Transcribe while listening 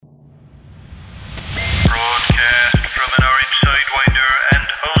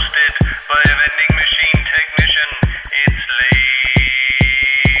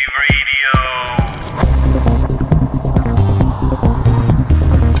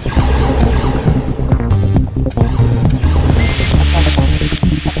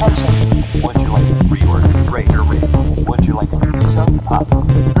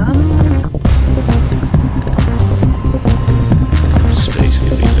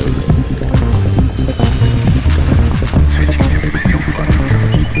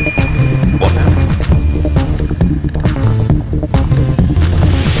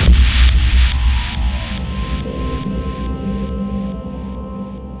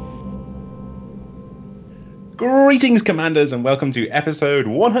Greetings, Commanders, and welcome to episode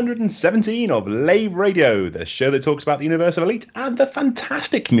 117 of Lave Radio, the show that talks about the universe of Elite and the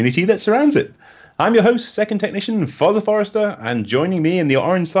fantastic community that surrounds it. I'm your host, Second Technician, Fozzer Forrester, and joining me in the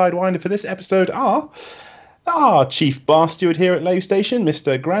Orange Sidewinder for this episode are our Chief Bar Steward here at Lave Station,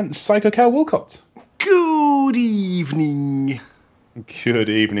 Mr. Grant Psycho Cal Wilcott. Good evening. Good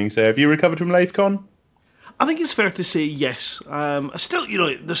evening, sir. Have you recovered from LaveCon? I think it's fair to say yes. Still,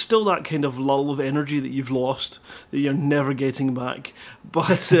 there's still that kind of lull of energy that you've lost, that you're never getting back.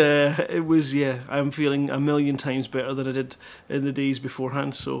 But it was, I'm feeling a million times better than I did in the days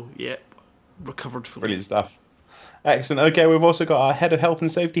beforehand. So, recovered fully. Brilliant stuff. Excellent. Okay, we've also got our Head of Health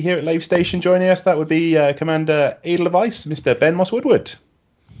and Safety here at Lave Station joining us. That would be Commander Edelweiss, Mr. Ben Moss Woodward.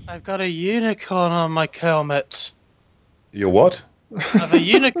 I've got a unicorn on my helmet. Your what? I have a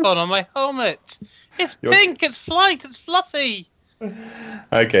unicorn on my helmet. It's pink, it's flight, it's fluffy.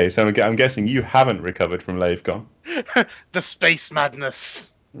 Okay, so I'm guessing you haven't recovered from LaveCon. The space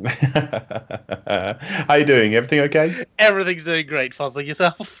madness. How you doing? Everything okay? Everything's doing great, Fozzie.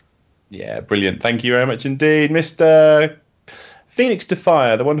 Yourself? Yeah, brilliant. Thank you very much indeed. Mr. Phoenix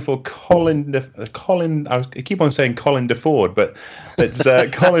Defier, the wonderful Colin, I keep on saying Colin DeFord, but it's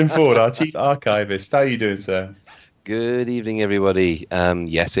Colin Ford, our Chief Archivist. How are you doing, sir? Good evening, everybody.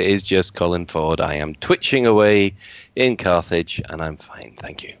 Yes, it is just Colin Ford. I am twitching away in Carthage, and I'm fine,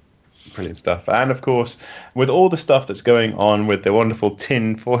 thank you. Brilliant stuff. And, of course, with all the stuff that's going on with the wonderful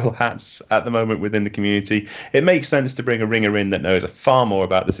tin foil hats at the moment within the community, it makes sense to bring a ringer in that knows far more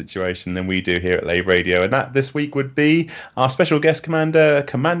about the situation than we do here at Lave Radio. And that this week would be our special guest commander,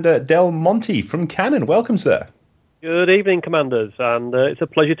 Commander Del Monte from Cannon. Welcome, sir. Good evening, Commanders, and it's a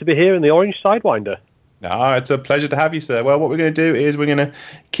pleasure to be here in the Orange Sidewinder. It's a pleasure to have you, sir. Well, what we're going to do is we're going to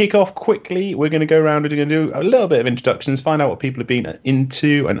kick off quickly. We're going to go around and we're going to do a little bit of introductions, find out what people have been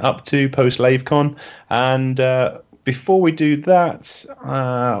into and up to post-LaveCon. And before we do that,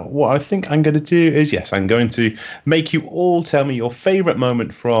 what I think I'm going to do is, I'm going to make you all tell me your favourite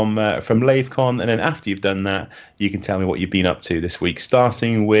moment from LaveCon. And then after you've done that, you can tell me what you've been up to this week,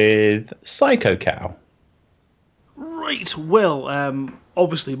 starting with Psycho Cow. Right, well,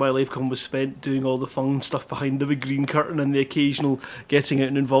 obviously my LaveCon was spent doing all the fun stuff behind the big green curtain and the occasional getting out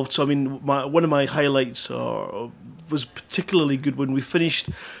and involved. So, I mean, one of my highlights was particularly good when we finished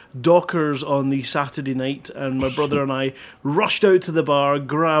Dockers on the Saturday night, and my brother and I rushed out to the bar,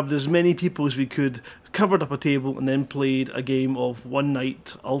 grabbed as many people as we could, covered up a table, and then played a game of One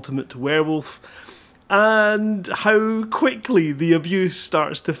Night Ultimate Werewolf. And how quickly the abuse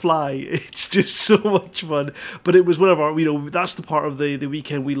starts to fly. It's just so much fun. But it was one of our, that's the part of the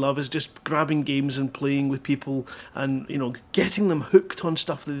weekend we love, is just grabbing games and playing with people and, getting them hooked on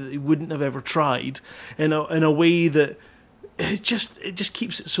stuff that they wouldn't have ever tried in a way that it just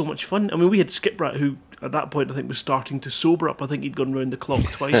keeps it so much fun. I mean, we had Skiprat, who at that point I think was starting to sober up. I think he'd gone round the clock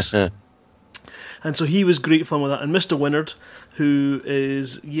twice. And so he was great fun with that. And Mr. Winnard, who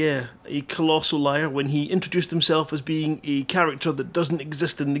is, a colossal liar, when he introduced himself as being a character that doesn't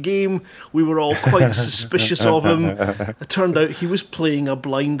exist in the game, we were all quite suspicious of him. It turned out he was playing a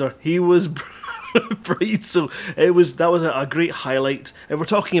blinder. He was bright. So that was a great highlight. If we're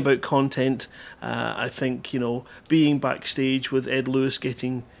talking about content, I think, being backstage with Ed Lewis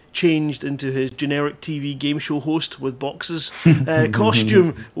getting changed into his generic TV game show host with boxes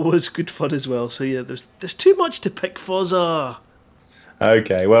costume was good fun as well. So there's too much to pick, Fozza.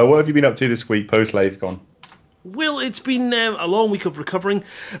 Okay, well, what have you been up to this week post LaveCon? Well, it's been a long week of recovering.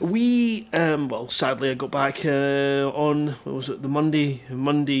 We, sadly I got back on, what was it, the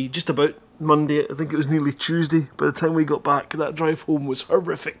Monday, just about Monday. I think it was nearly Tuesday by the time we got back. That drive home was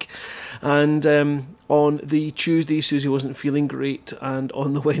horrific. And on the Tuesday, Susie wasn't feeling great, and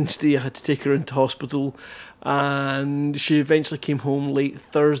on the Wednesday I had to take her into hospital, and she eventually came home late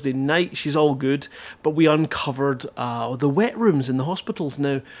Thursday night. She's all good, but we uncovered the wet rooms in the hospitals.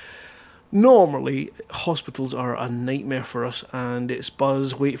 Now, normally, hospitals are a nightmare for us, and it's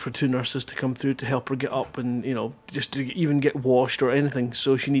buzz, wait for two nurses to come through to help her get up and, just to even get washed or anything,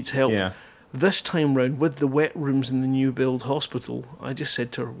 so she needs help. Yeah. This time round, with the wet rooms in the new build hospital, I just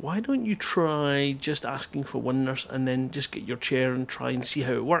said to her, why don't you try just asking for one nurse and then just get your chair and try and see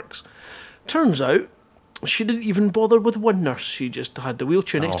how it works? Turns out, she didn't even bother with one nurse. She just had the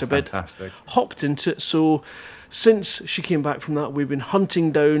wheelchair next to her bed, hopped into it. So since she came back from that, we've been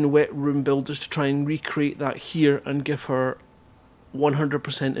hunting down wet room builders to try and recreate that here and give her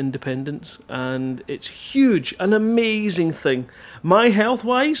 100% independence, and it's huge, an amazing thing. My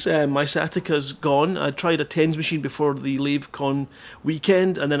health-wise, my sciatica's gone. I tried a TENS machine before the LaveCon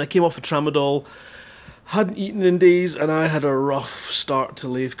weekend, and then I came off a tramadol, Hadn't eaten in days, and I had a rough start to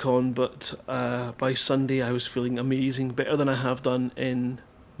LaveCon, but by Sunday I was feeling amazing, better than I have done in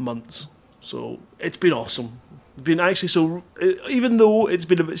months. So it's been awesome. It's been actually even though it's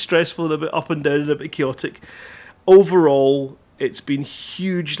been a bit stressful and a bit up and down and a bit chaotic, overall it's been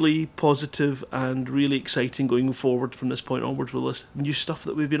hugely positive and really exciting going forward from this point onwards with this new stuff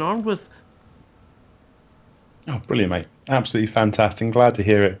that we've been armed with. Oh, brilliant, mate. Absolutely fantastic. Glad to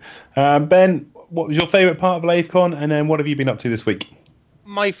hear it. Ben, what was your favourite part of LaveCon, and then what have you been up to this week?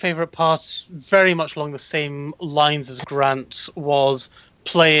 My favourite part, very much along the same lines as Grant's, was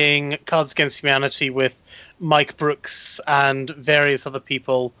playing Cards Against Humanity with Mike Brooks and various other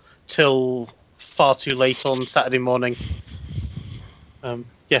people till far too late on Saturday morning.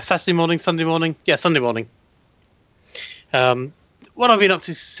 Saturday morning, Sunday morning. Yeah, Sunday morning. What I've been up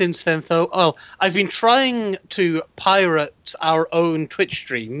to since then, though, I've been trying to pirate our own Twitch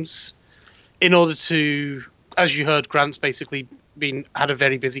streams in order to, as you heard, Grant's basically had a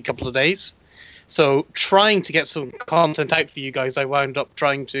very busy couple of days. So trying to get some content out for you guys, I wound up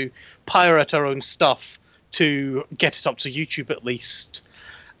trying to pirate our own stuff to get it up to YouTube at least.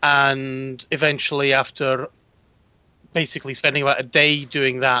 And eventually, after basically spending about a day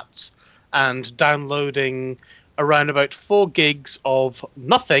doing that and downloading around about 4 gigs of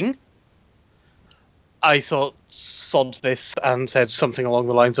nothing, I thought, sod this, and said something along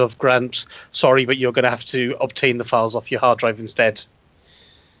the lines of, Grant, sorry, but you're going to have to obtain the files off your hard drive instead.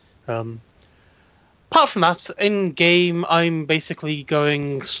 Apart from that, in-game, I'm basically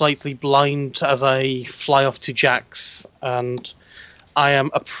going slightly blind as I fly off to Jack's, and I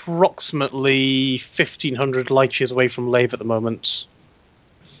am approximately 1,500 light years away from Lave at the moment.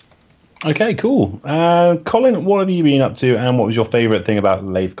 Okay, cool. Colin, what have you been up to, and what was your favourite thing about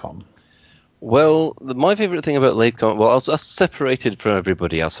LaveCon? Well, my favourite thing about LaveCon, I was separated from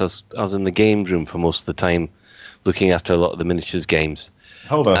everybody else. I was in the game room for most of the time, looking after a lot of the miniatures games.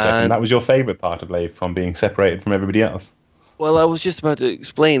 Hold on a second, that was your favourite part of LaveCon, being separated from everybody else? Well, I was just about to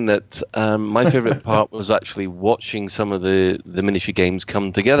explain that my favourite part was actually watching some of the miniature games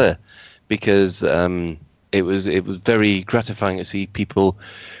come together, because it was very gratifying to see people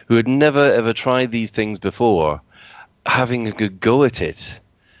who had never ever tried these things before having a good go at it.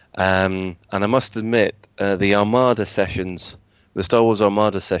 And I must admit, the Armada sessions, the Star Wars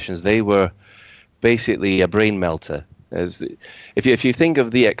Armada sessions, they were basically a brain melter. If you think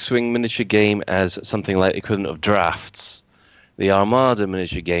of the X-Wing miniature game as something like the equivalent of drafts, the Armada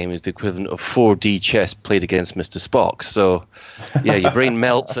miniature game is the equivalent of 4D chess played against Mr. Spock. So, yeah, your brain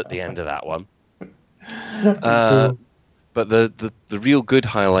melts at the end of that one. But the real good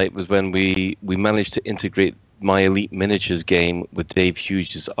highlight was when we managed to integrate my Elite Miniatures game with Dave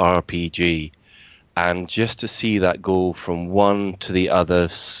Hughes' RPG, and just to see that go from one to the other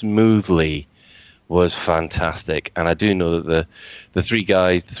smoothly was fantastic. And I do know that the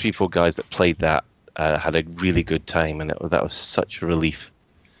 3-4 guys that played that had a really good time, and that was such a relief.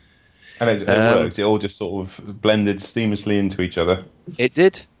 And it worked. It all just sort of blended seamlessly into each other. It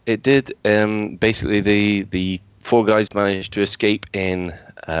did. Basically, the 4 guys managed to escape in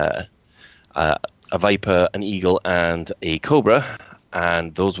a Viper, an Eagle, and a Cobra,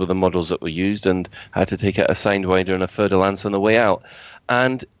 and those were the models that were used, and had to take out a Sidewinder and a Fer-de-Lance on the way out,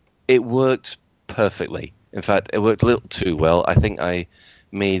 and it worked perfectly. In fact, it worked a little too well. I think I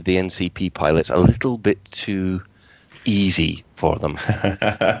made the NCP pilots a little bit too easy for them.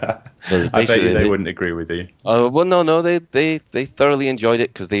 So I bet you they wouldn't agree with you. Well, no, they thoroughly enjoyed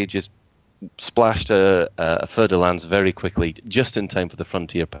it, because they just splashed a Fer-de-Lance very quickly, just in time for the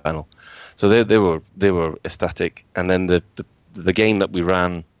Frontier panel. So they were ecstatic. And then the game that we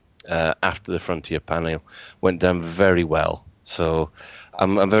ran after the Frontier panel went down very well. So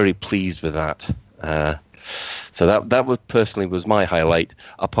I'm very pleased with that. So that was my highlight,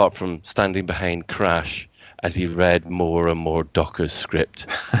 apart from standing behind Crash as he read more and more Docker's script,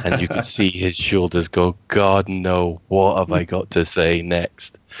 and you could see his shoulders go, God, no, what have I got to say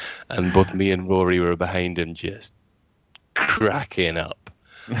next? And both me and Rory were behind him, just cracking up.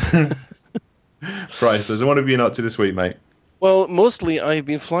 Right, so what have you been up to this week, mate? Well, mostly I've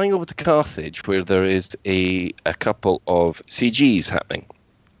been flying over to Carthage, where there is a couple of CGs happening.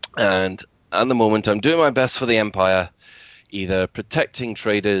 And at the moment, I'm doing my best for the Empire, either protecting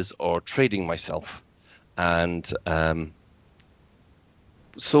traders or trading myself. And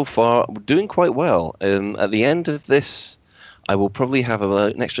so far, we're doing quite well. At the end of this, I will probably have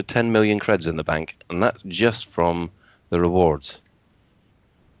an extra 10 million creds in the bank, and that's just from the rewards.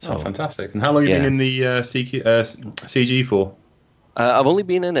 So, fantastic. And how long have you been in the CG for? I've only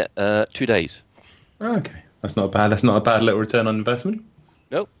been in it 2 days. Okay. That's not bad. That's not a bad little return on investment.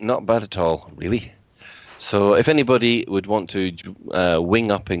 Nope, not bad at all, really. So if anybody would want to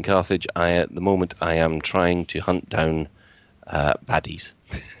wing up in Carthage, at the moment I am trying to hunt down baddies.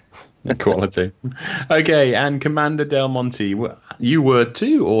 Quality. Okay, and Commander Del Monte, you were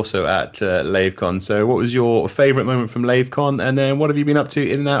too also at LaveCon. So what was your favourite moment from LaveCon, and then what have you been up to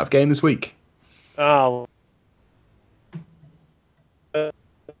in and out of game this week? Oh,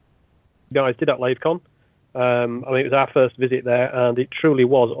 guys did at LaveCon. I mean, it was our first visit there, and it truly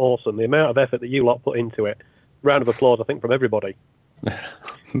was awesome. The amount of effort that you lot put into it. Round of applause, I think, from everybody.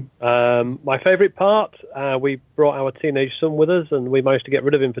 My favourite part, we brought our teenage son with us, and we managed to get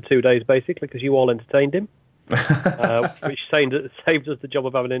rid of him for 2 days, basically, because you all entertained him, which saved us the job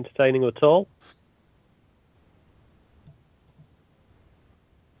of having entertaining at all.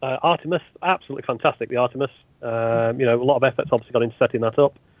 Artemis, absolutely fantastic, the Artemis. A lot of effort's obviously gone into setting that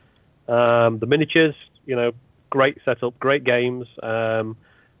up. The miniatures, great setup, great games. I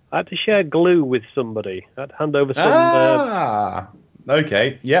had to share glue with somebody. I had to hand over some...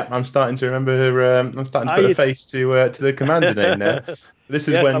 Okay, yeah, I'm starting to remember. I'm starting to put a face to the commander name now. This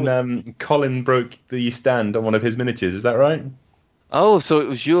is when Colin broke the stand on one of his miniatures. Is that right? Oh, so it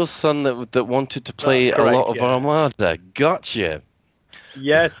was your son that wanted to play a lot of Armada. Gotcha.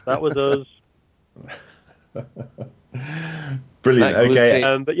 Yes, that was us. Brilliant.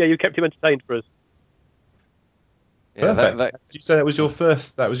 Okay, but yeah, you kept him entertained for us. Yeah, perfect. Did you say that was your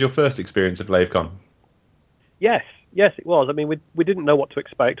first? That was your first experience of LaveCon? Yes, it was. I mean, we didn't know what to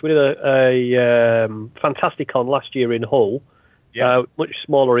expect. We did a Fantasticon last year in Hull, much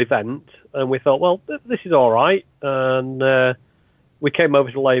smaller event, and we thought, well, this is all right. And we came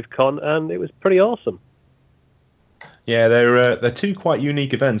over to LaveCon, and it was pretty awesome. Yeah, they're two quite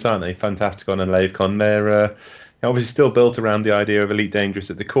unique events, aren't they? Fantasticon and LaveCon. They're obviously still built around the idea of Elite Dangerous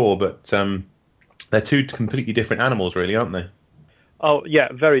at the core, but they're two completely different animals, really, aren't they? Oh, yeah,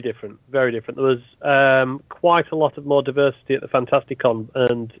 very different, very different. There was quite a lot of more diversity at the Fantasticon,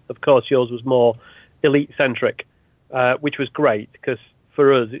 and, of course, yours was more elite-centric, which was great, because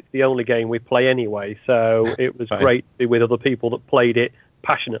for us, it's the only game we play anyway, so it was great to be with other people that played it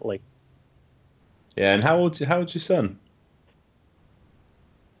passionately. Yeah, and how old's your son?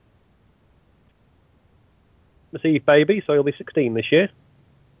 He's a baby, so he'll be 16 this year.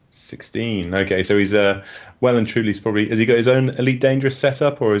 16. Okay, so he's well and truly probably. Has he got his own Elite Dangerous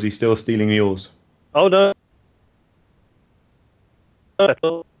setup, or is he still stealing yours? Oh no.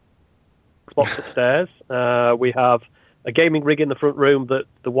 Xbox upstairs. We have a gaming rig in the front room that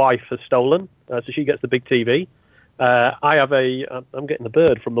the wife has stolen, so she gets the big TV. I have I'm getting the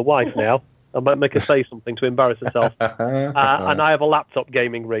bird from the wife now. I might make her say something to embarrass herself. And I have a laptop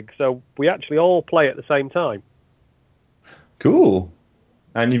gaming rig, so we actually all play at the same time. Cool.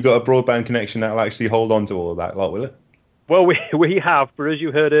 And you've got a broadband connection that will actually hold on to all of that lot, will it? Well, we have, but as you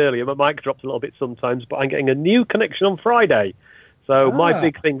heard earlier, my mic drops a little bit sometimes, but I'm getting a new connection on Friday. So my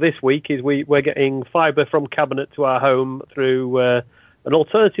big thing this week is we're getting fibre from Cabinet to our home through an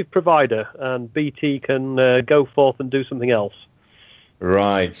alternative provider, and BT can go forth and do something else.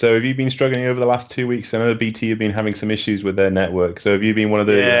 Right. So have you been struggling over the last 2 weeks? I know BT have been having some issues with their network. So have you been one of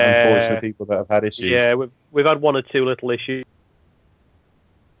the unfortunate people that have had issues? Yeah, we've had one or two little issues.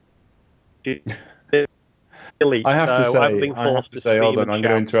 I have to say, hold on, I'm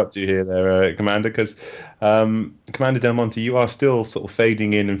going to interrupt you here there, Commander, because Commander Del Monte, you are still sort of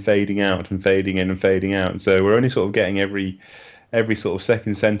fading in and fading out and fading in and fading out. So we're only sort of getting every sort of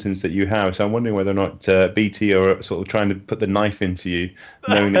second sentence that you have. So I'm wondering whether or not BT are sort of trying to put the knife into you,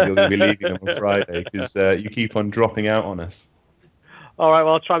 knowing that you're going to be leaving them on Friday, because you keep on dropping out on us. All right,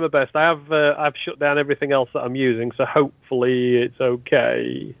 well, I'll try my best. I've shut down everything else that I'm using, so hopefully it's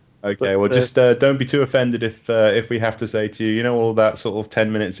okay. Okay, well, just don't be too offended if we have to say to you, all that sort of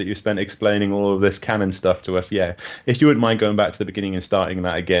 10 minutes that you spent explaining all of this canon stuff to us. Yeah, if you wouldn't mind going back to the beginning and starting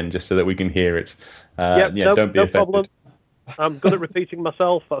that again, just so that we can hear it. Don't be offended. Problem. I'm good at repeating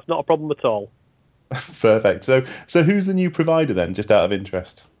myself. That's not a problem at all. Perfect. So who's the new provider then, just out of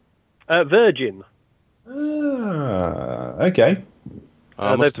interest? Virgin. Okay.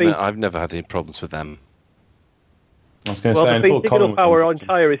 I must admit, I've never had any problems with them. I was going to say, they've been digging up our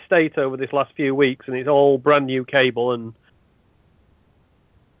entire estate over this last few weeks, and it's all brand new cable. And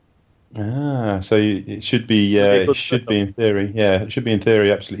so it should be in theory. Yeah, it should be in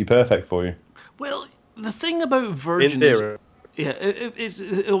theory absolutely perfect for you. Well, the thing about Virgin is, it's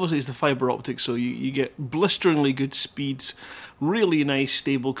obviously it's the fibre optics, so you get blisteringly good speeds, really nice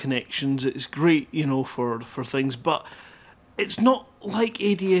stable connections. It's great, for things, but it's not like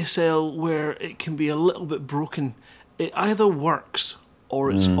ADSL where it can be a little bit broken. It either works or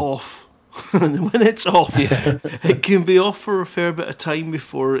it's off. And when it's off, it can be off for a fair bit of time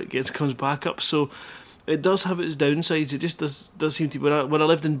before it comes back up. So It does have its downsides. It just does seem to be... When I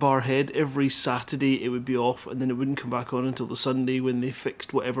lived in Barrhead, every Saturday it would be off, and then it wouldn't come back on until the Sunday when they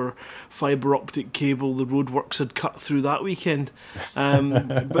fixed whatever fibre optic cable the roadworks had cut through that weekend.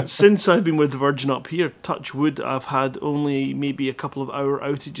 But since I've been with Virgin up here, touch wood, I've had only maybe a couple of hour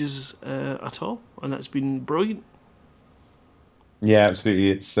outages at all, and that's been brilliant. Yeah,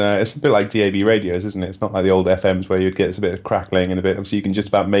 absolutely. It's a bit like DAB radios, isn't it? It's not like the old FMs where you'd get a bit of crackling and a bit. So you can just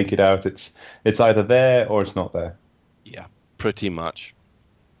about make it out. It's either there or it's not there. Yeah, pretty much.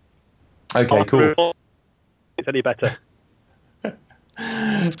 Okay, cool. It's any better.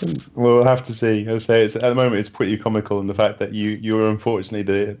 We'll have to see. As I say, at the moment it's pretty comical in the fact that you are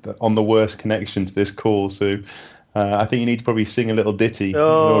unfortunately on the worst connection to this call. So I think you need to probably sing a little ditty in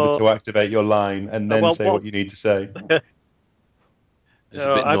order to activate your line and then say what you need to say. It's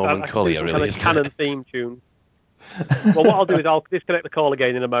a bit Norman Collier, really. It's a canon theme tune. Well, what I'll do is I'll disconnect the call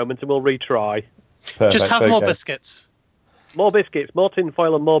again in a moment and we'll retry. Perfect, Just have more biscuits. More biscuits, more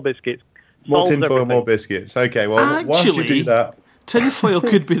tinfoil and more biscuits. More tinfoil, more biscuits. Okay, well, whilst you do that... Tinfoil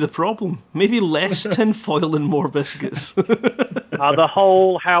could be the problem. Maybe less tinfoil and more biscuits. The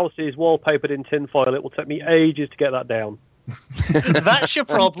whole house is wallpapered in tinfoil. It will take me ages to get that down. That's your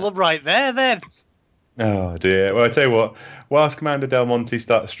problem right there, then. Oh dear. Well, I tell you what, whilst Commander Del Monte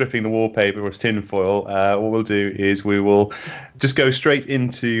starts stripping the wallpaper of tinfoil, what we'll do is we will just go straight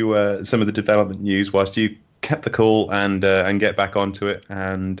into some of the development news whilst you cut the call and get back onto it,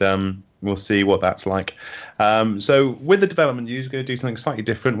 and we'll see what that's like. So with the development news, we're going to do something slightly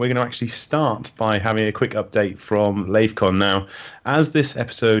different. We're going to actually start by having a quick update from LaveCon. Now, as this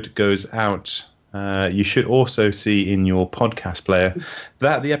episode goes out, you should also see in your podcast player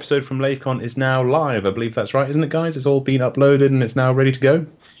that the episode from LaveCon is now live. I believe that's right, isn't it, guys? It's all been uploaded and it's now ready to go?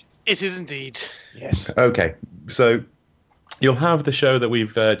 It is indeed. Yes. Okay. So you'll have the show that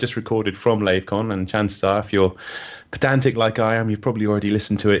we've just recorded from LaveCon, and chances are, if you're pedantic like I am, you've probably already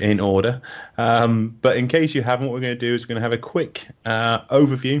listened to it in order. But in case you haven't, what we're going to do is we're going to have a quick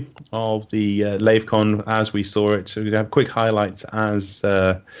overview of the LaveCon as we saw it. So we're going to have quick highlights as...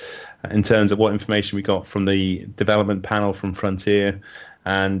 in terms of what information we got from the development panel from Frontier,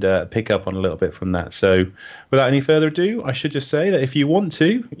 and pick up on a little bit from that. So without any further ado, I should just say that if you want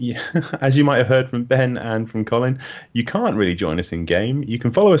to, as you might have heard from Ben and from Colin, you can't really join us in game. You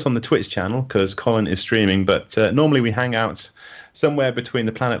can follow us on the Twitch channel because Colin is streaming, but normally we hang out somewhere between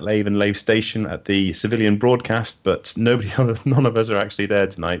the Planet Lave and Lave Station at the civilian broadcast, but none of us are actually there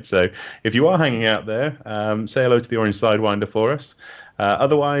tonight. So if you are hanging out there, say hello to the Orange Sidewinder for us.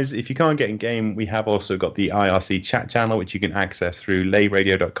 Otherwise, if you can't get in game, we have also got the IRC chat channel, which you can access through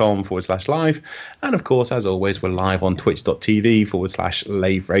laveradio.com/live. And of course, as always, we're live on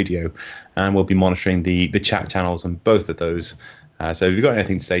twitch.tv/laveradio. And we'll be monitoring the chat channels on both of those. So if you've got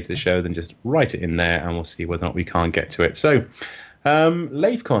anything to say to the show, then just write it in there and we'll see whether or not we can't get to it. So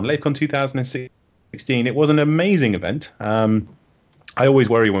LaveCon 2016, it was an amazing event. I always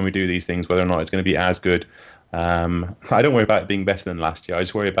worry when we do these things whether or not it's going to be as good. I don't worry about it being better than last year. I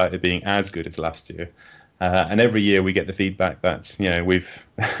just worry about it being as good as last year. And every year we get the feedback that we've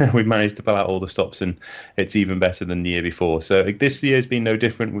managed to pull out all the stops and it's even better than the year before. So this year has been no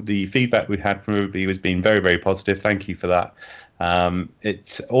different. With the feedback we've had from everybody has been very, very positive. Thank you for that.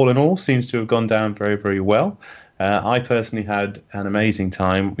 It all in all seems to have gone down very, very well. I personally had an amazing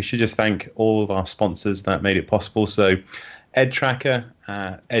time. We should just thank all of our sponsors that made it possible. So EdTracker,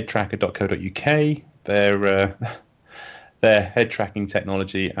 edtracker.co.uk. Their head tracking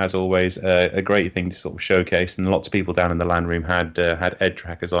technology, as always, a great thing to sort of showcase, and lots of people down in the LAN room had Ed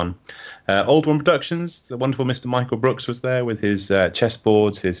trackers on. Old One Productions, the wonderful Mr. Michael Brooks was there with his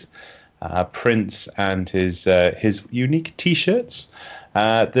chessboards, his prints, and his unique T-shirts.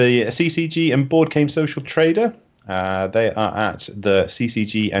 The CCG and Board Game Social Trader, they are at the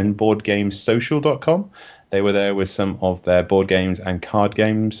CCG and BoardGamesSocial.com. They were there with some of their board games and card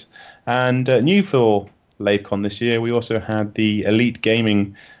games. And new for LaveCon this year, we also had the Elite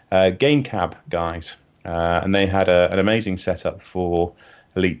Gaming Game Cab guys. And they had an amazing setup for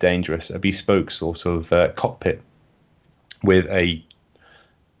Elite Dangerous, a bespoke sort of cockpit with a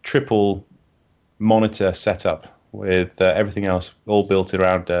triple monitor setup with everything else all built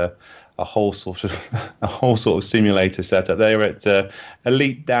around a whole sort of simulator setup. They were at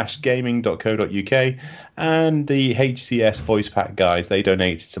elite-gaming.co.uk, and the HCS voice pack guys, they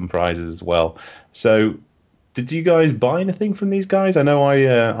donated some prizes as well. So did you guys buy anything from these guys? I know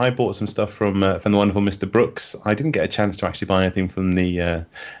I bought some stuff from the wonderful Mr. Brooks. I didn't get a chance to actually buy anything from the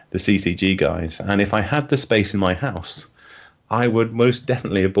CCG guys, and if I had the space in my house, I would most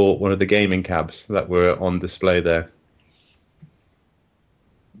definitely have bought one of the gaming cabs that were on display there.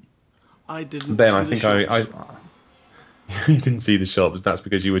 I didn't. Ben, see I the think shops. You didn't see the shops. That's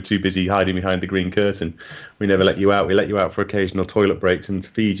because you were too busy hiding behind the green curtain. We never let you out. We let you out for occasional toilet breaks and to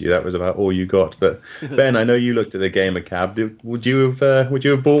feed you. That was about all you got. But Ben, I know you looked at the gamer cab. Would you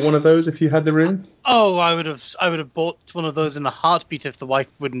have bought one of those if you had the room? Oh, I would have bought one of those in a heartbeat if the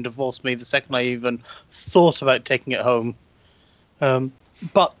wife wouldn't divorce me the second I even thought about taking it home.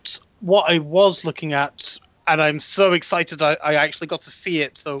 But what I was looking at, and I'm so excited I actually got to see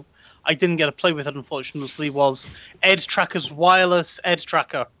it, so I didn't get to play with it, unfortunately, was Ed Tracker's wireless Ed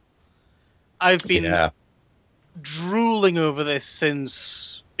Tracker. I've been drooling over this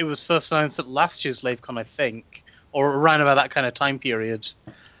since it was first announced at last year's LaveCon, I think, or around about that kind of time period.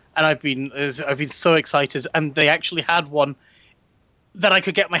 And I've been so excited, and they actually had one that I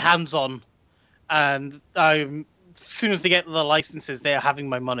could get my hands on. And as soon as they get the licenses, they're having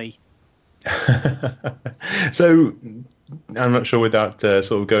my money. So I'm not sure without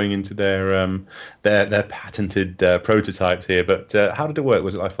sort of going into their patented prototypes here, but how did it work?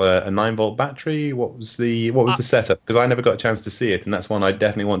 Was it like a 9-volt battery? What was the setup? Because I never got a chance to see it, and that's one I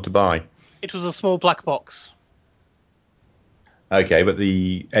definitely want to buy. It was a small black box. Okay, but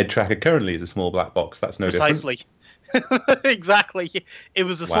the Ed Tracker currently is a small black box. That's no Precisely. Exactly. It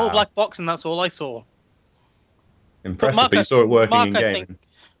was a small black box, and that's all I saw. Impressive, but you saw it working in game.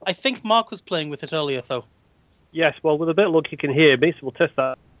 I think Mark was playing with it earlier, though. Yes, well, with a bit of luck, you can hear me, so we'll test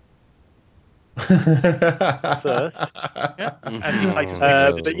that first. Yeah. As he fights his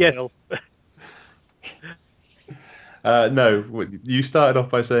but yes. No, you started off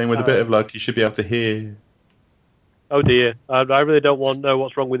by saying with a bit of luck, you should be able to hear. Oh dear, I really don't want to know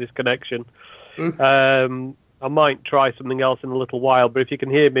what's wrong with this connection. I might try something else in a little while, but if you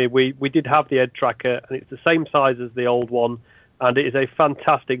can hear me, we did have the Ed Tracker, and it's the same size as the old one, and it is a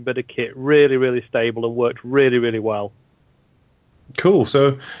fantastic bit of kit, really, really stable, and worked really, really well. Cool.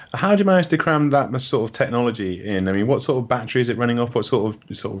 So how did you manage to cram that much sort of technology in? I mean, what sort of battery is it running off? What sort of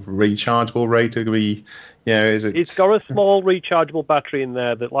rechargeable rate are we, is it? It's got a small rechargeable battery in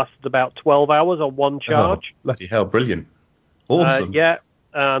there that lasts about 12 hours on one charge. Oh, bloody hell, brilliant. Awesome.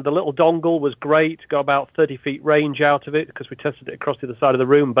 And the little dongle was great, got about 30 feet range out of it because we tested it across the other side of the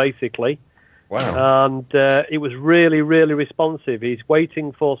room, basically. Wow. And it was really, really responsive. He's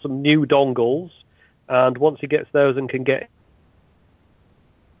waiting for some new dongles, and once he gets those and can get...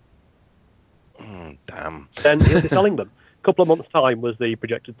 Damn. Then he'll be selling them. A couple of months' time was the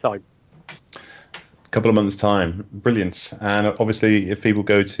projected time. Couple of months' time. Brilliant. And obviously, if people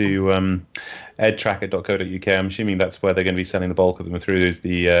go to edtracker.co.uk, I'm assuming that's where they're going to be selling the bulk of them through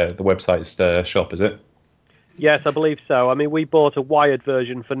the website's shop, is it? Yes, I believe so. I mean, we bought a wired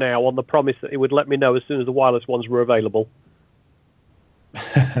version for now on the promise that it would let me know as soon as the wireless ones were available.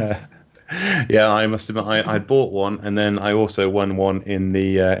 Yeah, I must admit, I bought one, and then I also won one in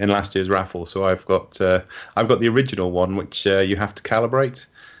the in last year's raffle. So I've got the original one, which you have to calibrate.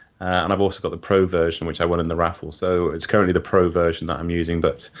 And I've also got the Pro version, which I won in the raffle. So it's currently the Pro version that I'm using,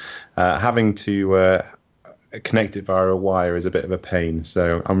 but having to connect it via a wire is a bit of a pain.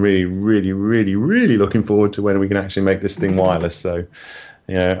 So I'm really, really, really, really looking forward to when we can actually make this thing wireless. So,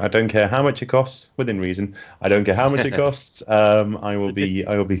 I don't care how much it costs, within reason. I don't care how much it costs. I will be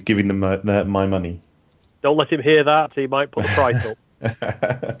giving them my money. Don't let him hear that. He might put the price up.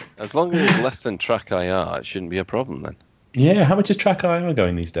 As long as it's less than Track IR, it shouldn't be a problem then. Yeah, how much is Track IR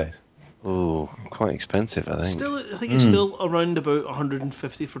going these days? Oh, quite expensive, I think. I think it's still around about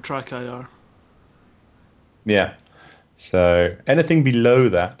 150 for Track IR. Yeah. So anything below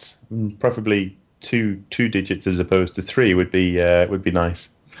that, preferably two digits as opposed to 3, would be nice.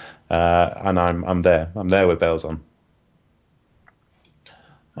 And I'm there. I'm there with bells on.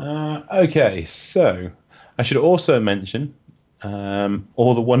 Okay, so I should also mention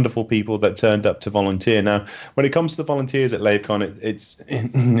all the wonderful people that turned up to volunteer. Now, when it comes to the volunteers at LaveCon, it's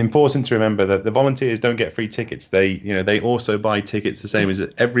important to remember that the volunteers don't get free tickets. They also buy tickets the same as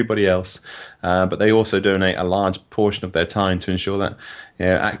everybody else, but they also donate a large portion of their time to ensure that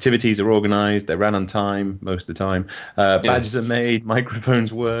activities are organised, they're run on time most of the time, badges are made,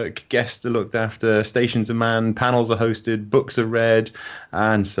 microphones work, guests are looked after, stations are manned, panels are hosted, books are read,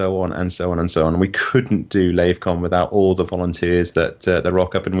 and so on and so on and so on. We couldn't do LaveCon without all the volunteers that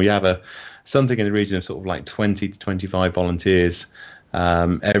rock up, and we have something in the region of sort of like 20 to 25 volunteers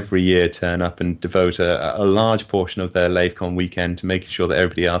every year turn up and devote a large portion of their LaveCon weekend to making sure that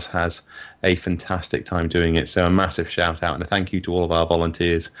everybody else has a fantastic time doing it. So a massive shout out and a thank you to all of our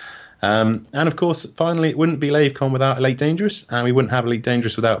volunteers. And of course, finally, it wouldn't be LaveCon without Elite Dangerous, and we wouldn't have Elite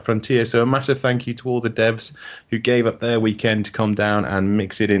Dangerous without Frontier. So a massive thank you to all the devs who gave up their weekend to come down and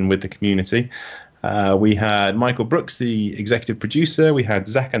mix it in with the community. We had Michael Brooks, the executive producer. We had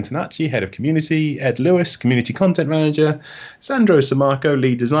Zach Antonacci, head of community. Ed Lewis, community content manager. Sandro Samarco,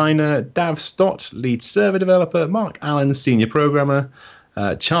 lead designer. Dav Stott, lead server developer. Mark Allen, senior programmer.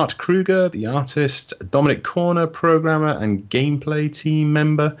 Chart Kruger, the artist. Dominic Corner, programmer and gameplay team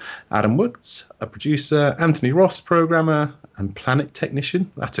member. Adam Woods, a producer. Anthony Ross, programmer and planet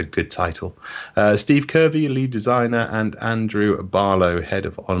technician. That's a good title. Steve Kirby, lead designer, and Andrew Barlow, head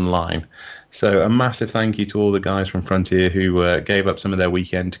of online. So a massive thank you to all the guys from Frontier who gave up some of their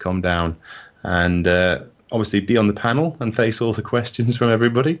weekend to come down and obviously be on the panel and face all the questions from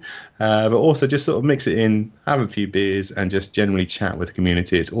everybody, but also just sort of mix it in, have a few beers, and just generally chat with the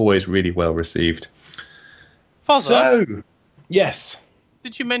community. It's always really well received. Father, So, yes.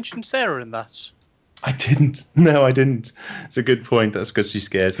 did you mention Sarah in that? I didn't. No, I didn't. It's a good point. That's because she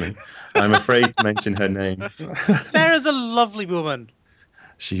scares me. I'm afraid to mention her name. Sarah's a lovely woman.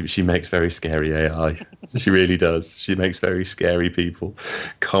 She makes very scary AI. She really does. She makes very scary people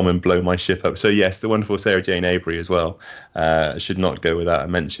come and blow my ship up. So yes, the wonderful Sarah Jane Avery as well. Should not go without a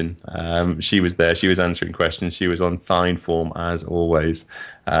mention. She was there. She was answering questions. She was on fine form as always.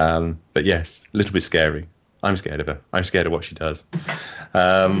 But yes, a little bit scary. I'm scared of her. I'm scared of what she does.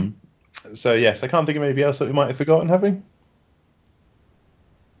 So yes, I can't think of anybody else that we might have forgotten, have we?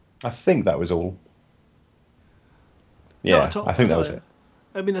 I think that was all. Yeah, I think that was it.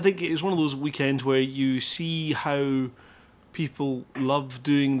 I mean, I think it's one of those weekends where you see how people love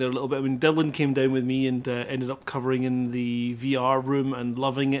doing their little bit. I mean, Dylan came down with me and ended up covering in the VR room and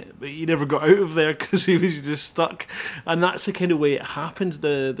loving it, but he never got out of there because he was just stuck. And that's the kind of way it happens.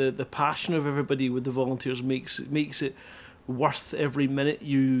 The passion of everybody with the volunteers makes it worth every minute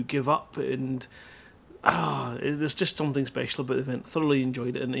you give up, and there's just something special about the event. Thoroughly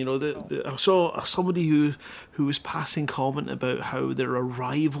enjoyed it, and you know, I saw somebody who was passing comment about how their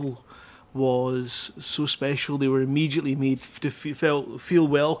arrival was so special. They were immediately made to feel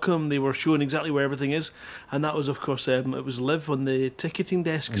welcome. They were shown exactly where everything is, and that was, of course, it was Liv on the ticketing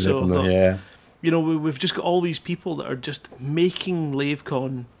desk. Yeah. You know, we've just got all these people that are just making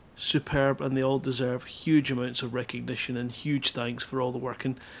LaveCon superb, and they all deserve huge amounts of recognition and huge thanks for all the work.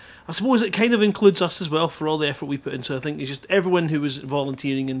 And I suppose it kind of includes us as well for all the effort we put in. So I think it's just everyone who was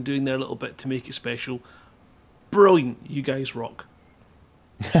volunteering and doing their little bit to make it special. Brilliant. You guys rock.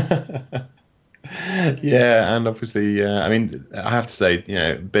 Yeah, and obviously, I mean, I have to say, you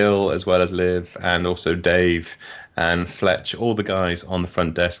know, Bill as well as Liv and also Dave and Fletch, all the guys on the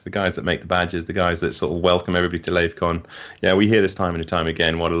front desk, the guys that make the badges, the guys that sort of welcome everybody to LaveCon. Yeah, we hear this time and time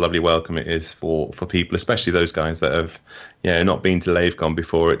again what a lovely welcome it is for people, especially those guys that have, not been to LaveCon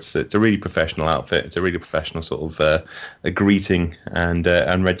before. It's a really professional outfit. It's a really professional sort of a greeting and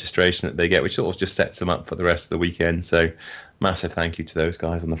registration that they get, which sort of just sets them up for the rest of the weekend. So massive thank you to those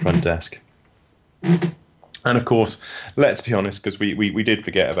guys on the front desk. And of course, let's be honest, because we did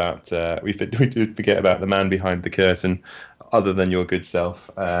forget about we did forget about the man behind the curtain, other than your good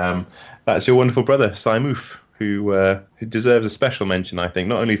self. That's your wonderful brother, Simoof, who deserves a special mention, I think,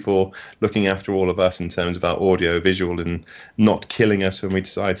 not only for looking after all of us in terms of our audio, visual, and not killing us when we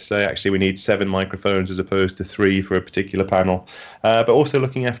decide to say, actually, we need 7 microphones as opposed to 3 for a particular panel, but also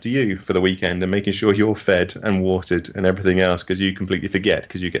looking after you for the weekend and making sure you're fed and watered and everything else, because you completely forget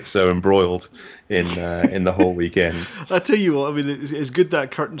because you get so embroiled in the whole weekend. I tell you what, I mean, it's good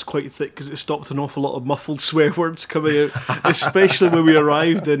that curtain's quite thick because it stopped an awful lot of muffled swear words coming out, especially when we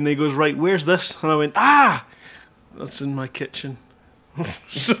arrived and he goes, right, where's this? And I went, that's in my kitchen.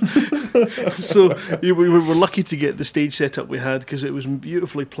 So we were lucky to get the stage set up we had, because it was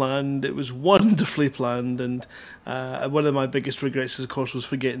beautifully planned. It was wonderfully planned, and one of my biggest regrets, of course, was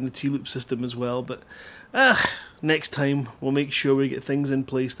forgetting the T-loop system as well. But next time we'll make sure we get things in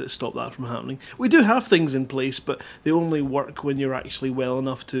place that stop that from happening. We do have things in place, but they only work when you're actually well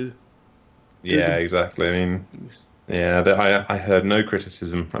enough to. Yeah, exactly. I mean. Yeah, I heard no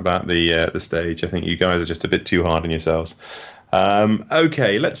criticism about the stage. I think you guys are just a bit too hard on yourselves.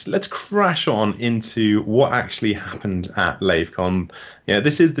 Okay, let's crash on into what actually happened at LaveCon. Yeah,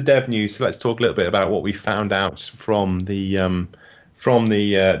 this is the dev news, so let's talk a little bit about what we found out from the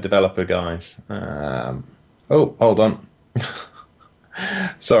developer guys. Oh, hold on.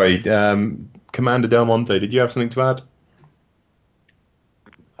 Sorry, Commander Del Monte, did you have something to add?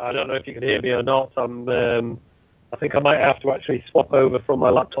 I don't know if you can hear me or not. I think I might have to actually swap over from my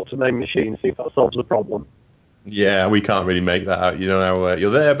laptop to main machine, see if that solves the problem. Yeah, we can't really make that out. You know, you're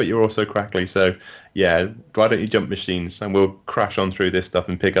there, but you're also crackly. So, yeah, why don't you jump machines and we'll crash on through this stuff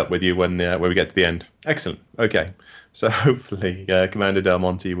and pick up with you when we get to the end. Excellent. Okay, so hopefully Commander Del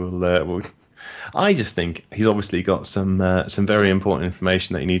Monte will I just think he's obviously got some very important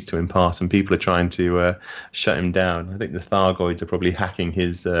information that he needs to impart, and people are trying to shut him down. I think the Thargoids are probably hacking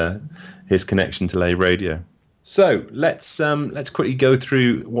his connection to Lave Radio. So let's quickly go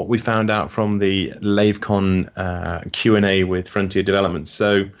through what we found out from the LaveCon Q&A with Frontier Developments.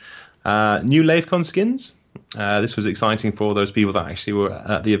 So new LaveCon skins. This was exciting for all those people that actually were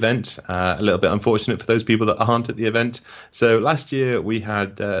at the event. A little bit unfortunate for those people that aren't at the event. So last year we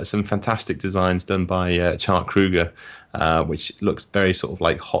had some fantastic designs done by Chart Kruger, which looks very sort of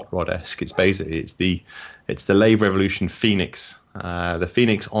like Hot Rod-esque. It's the Lave Revolution Phoenix. The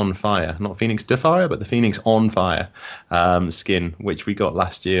Phoenix on Fire, not Phoenix de Fire, but the Phoenix on Fire skin, which we got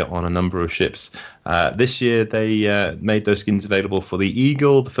last year on a number of ships. This year they made those skins available for the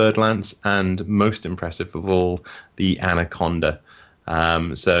Eagle, the Third Lance, and most impressive of all, the Anaconda.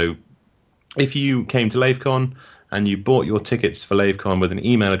 So if you came to LaveCon and you bought your tickets for LaveCon with an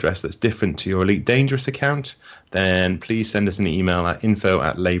email address that's different to your Elite Dangerous account, then please send us an email at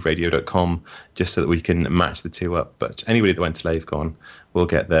info@laveradio.com just so that we can match the two up. But anybody that went to LaveCon will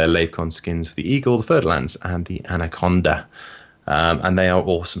get their LaveCon skins for the Eagle, the Third Lance, and the Anaconda. And they are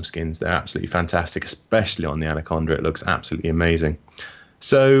awesome skins. They're absolutely fantastic, especially on the Anaconda. It looks absolutely amazing.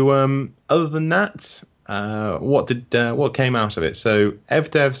 So other than that, what came out of it? So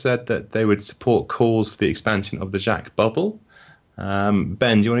EvDev said that they would support calls for the expansion of the Jack bubble. Ben,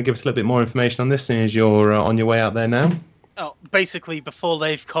 do you want to give us a little bit more information on this, seeing as you're on your way out there now? Oh, basically, before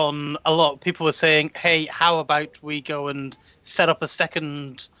LaveCon, a lot of people were saying, hey, how about we go and set up a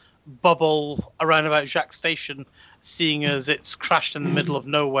second bubble around about Jacques Station, seeing as it's crashed in the middle of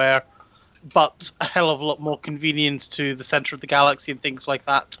nowhere, but a hell of a lot more convenient to the center of the galaxy and things like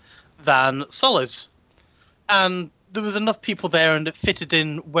that than Solis. And there was enough people there, and it fitted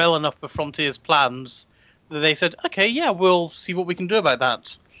in well enough with Frontier's plans that they said, okay, yeah, we'll see what we can do about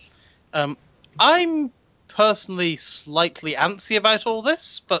that. I'm personally slightly antsy about all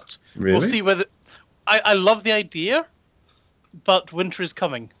this, but Really? we'll see whether... I love the idea, but winter is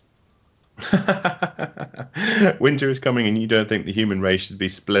coming. Winter is coming, and you don't think the human race should be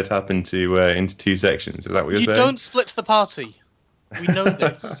split up into two sections? Is that what you're saying? You don't split the party. We know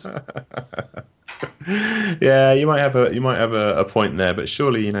this. Yeah, you might have a point there, but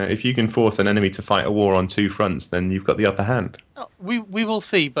surely, if you can force an enemy to fight a war on two fronts, then you've got the upper hand. We will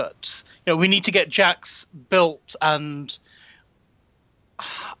see, but we need to get Jax built and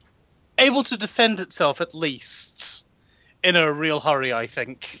able to defend itself at least in a real hurry, I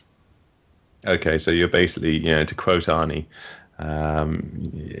think. Okay, so you're basically, to quote Arnie,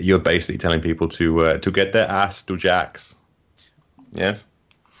 you're basically telling people to get their ass to Jax. Yes.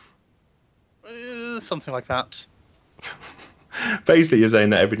 Something like that. Basically, you're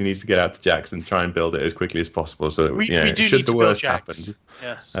saying that everybody needs to get out to Jax and try and build it as quickly as possible, so that we do should need the to worst build happen. Jax.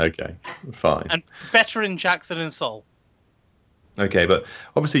 Yes. Okay, fine. And better in Jax than in Sol. Okay, but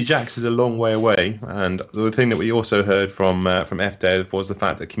obviously Jax is a long way away, and the thing that we also heard from FDev was the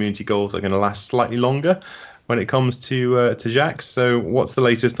fact that community goals are going to last slightly longer when it comes to Jax. So what's the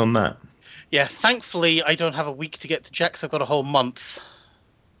latest on that? Yeah, thankfully I don't have a week to get to Jax. I've got a whole month.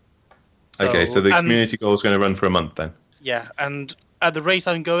 Okay, so the community goal is going to run for a month then? Yeah, and at the rate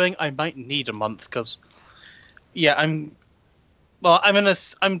I'm going, I might need a month because, I'm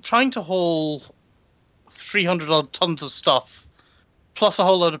trying to haul 300 odd tons of stuff plus a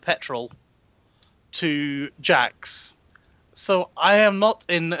whole load of petrol to Jax. So I am not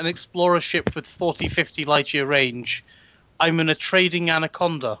in an explorer ship with 40-50 light year range. I'm in a trading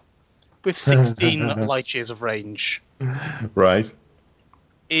Anaconda with 16 light years of range. Right.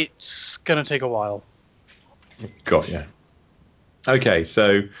 It's going to take a while. Got ya. Okay,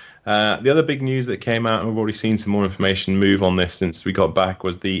 so the other big news that came out, and we've already seen some more information move on this since we got back,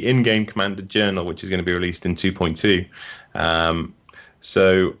 was the in-game Commander Journal, which is going to be released in 2.2.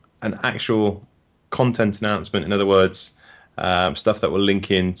 So an actual content announcement, in other words, stuff that will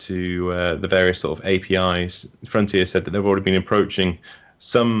link into the various sort of APIs. Frontier said that they've already been approaching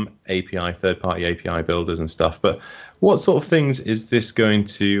some third-party API builders and stuff, but what sort of things is this going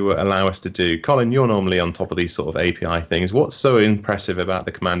to allow us to do? Colin, you're normally on top of these sort of API things. What's so impressive about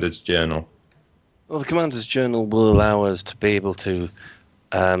the Commander's Journal? Well, the Commander's Journal will allow us to be able to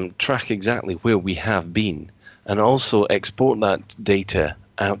track exactly where we have been and also export that data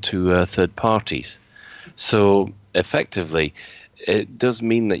out to third parties. So effectively, it does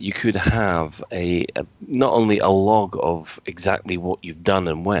mean that you could have not only a log of exactly what you've done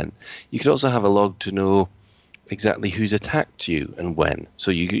and when, you could also have a log to know exactly who's attacked you and when.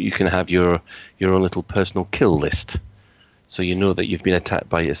 So you can have your own little personal kill list. So you know that you've been attacked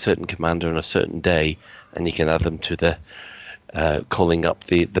by a certain commander on a certain day, and you can add them to the calling up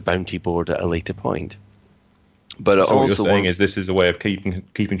the bounty board at a later point. But so also what you're saying is this is a way of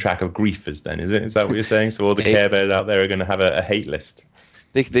keeping track of griefers then, is it? Is that what you're saying? So all the Care Bears out there are going to have a hate list?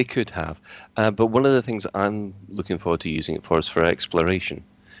 They could have. But one of the things I'm looking forward to using it for is for exploration.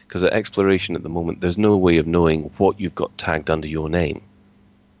 Because at exploration at the moment, there's no way of knowing what you've got tagged under your name.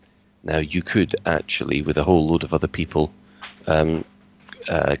 Now, you could actually, with a whole load of other people,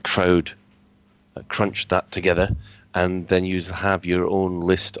 crunch that together, and then you'd have your own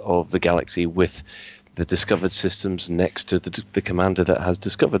list of the galaxy with the discovered systems next to the commander that has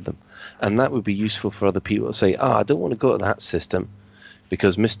discovered them. And that would be useful for other people to say, I don't want to go to that system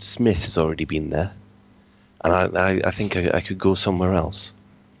because Mr. Smith has already been there. And I think I could go somewhere else.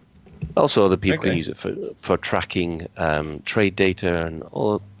 Also, other people can use it for tracking trade data and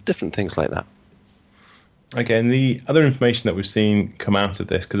all different things like that. Okay, and the other information that we've seen come out of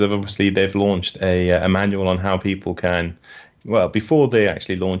this, because obviously they've launched a manual on how people can, well, before they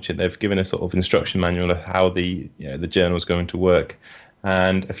actually launch it, they've given a sort of instruction manual of how the journal is going to work.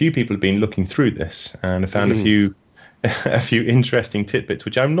 And a few people have been looking through this and have found a few interesting tidbits,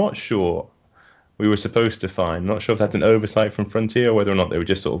 which I'm not sure we were supposed to find. Not sure if that's an oversight from Frontier or whether or not they were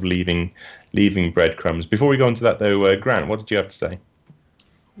just sort of leaving breadcrumbs. Before we go on to that, though, Grant, what did you have to say?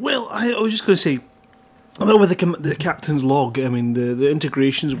 Well, I was just going to say, although with the captain's log, I mean, the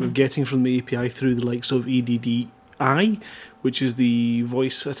integrations we're getting from the API through the likes of EDDI, which is the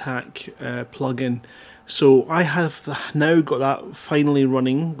voice attack plugin. So I have now got that finally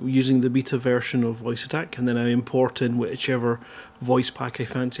running using the beta version of Voice Attack, and then I import in whichever voice pack I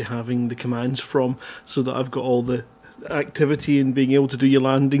fancy having the commands from, so that I've got all the activity and being able to do your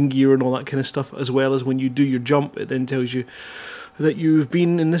landing gear and all that kind of stuff, as well as when you do your jump, it then tells you that you've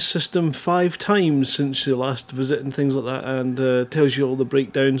been in this system 5 times since your last visit and things like that, and tells you all the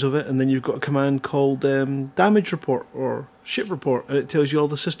breakdowns of it. And then you've got a command called damage report or ship report, and it tells you all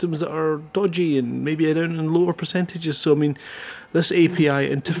the systems that are dodgy and maybe down in lower percentages. So I mean, this API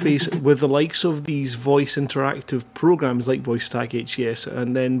interface with the likes of these voice interactive programs like VoiceStack HCS,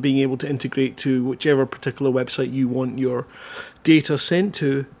 and then being able to integrate to whichever particular website you want your data sent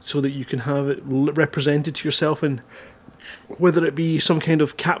to, so that you can have it represented to yourself in, whether it be some kind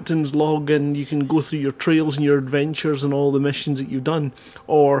of captain's log and you can go through your trails and your adventures and all the missions that you've done,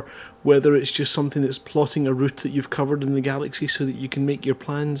 or whether it's just something that's plotting a route that you've covered in the galaxy so that you can make your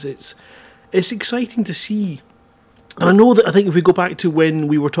plans. It's exciting to see. And I think if we go back to when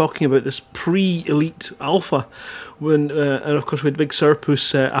we were talking about this pre-Elite Alpha, when and of course we had Big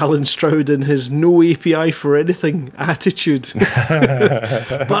Surplus Alan Stroud and his no API for anything attitude.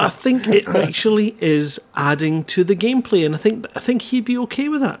 But I think it actually is adding to the gameplay, and I think he'd be okay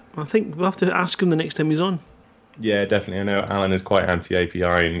with that. I think we'll have to ask him the next time he's on. Yeah, definitely. I know Alan is quite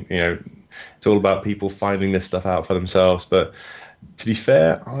anti-API, and it's all about people finding this stuff out for themselves. But to be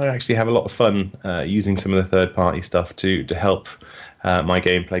fair, I actually have a lot of fun using some of the third-party stuff to help my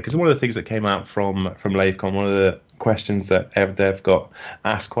gameplay. Because one of the things that came out from LaveCon, one of the questions that EvDev got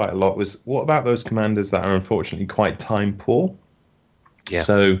asked quite a lot was, what about those commanders that are unfortunately quite time poor? Yeah.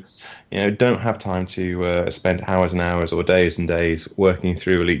 So, don't have time to spend hours and hours or days and days working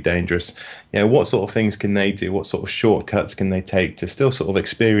through Elite Dangerous. What sort of things can they do? What sort of shortcuts can they take to still sort of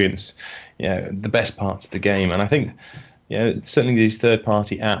experience, the best parts of the game? And I think, certainly these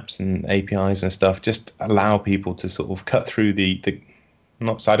third-party apps and APIs and stuff just allow people to sort of cut through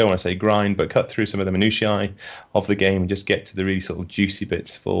I don't want to say grind, but cut through some of the minutiae of the game and just get to the really sort of juicy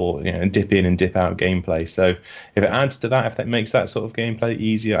bits for, dip in and dip out gameplay. So if it adds to that, if that makes that sort of gameplay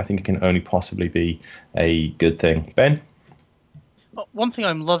easier, I think it can only possibly be a good thing. Ben? One thing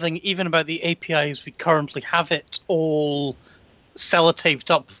I'm loving even about the API is we currently have it all sellotaped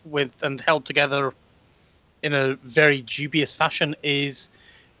up with and held together in a very dubious fashion is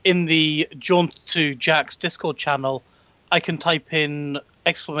in the Jaunt to Jack's Discord channel, I can type in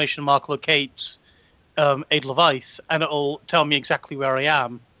 !locate Edelweiss, and it'll tell me exactly where I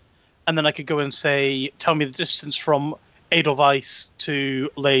am. And then I could go and say, tell me the distance from Edelweiss to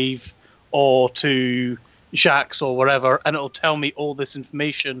Lave or to Jacques or wherever, and it'll tell me all this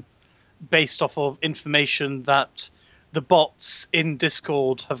information based off of information that the bots in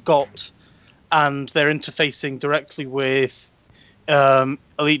Discord have got, and they're interfacing directly with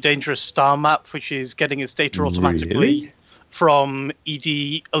Elite Dangerous Star Map, which is getting its data automatically from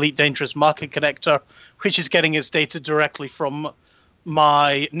ED Elite Dangerous Market Connector, which is getting its data directly from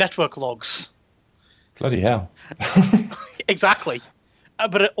my network logs. Bloody hell. Exactly.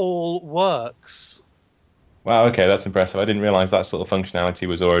 But it all works. Wow, okay, that's impressive. I didn't realise that sort of functionality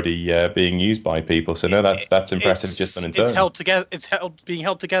was already being used by people. So no, that's impressive just on its own. It's being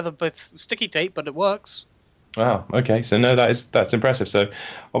held together with sticky tape, but it works. Wow. Okay. So no, that's impressive. So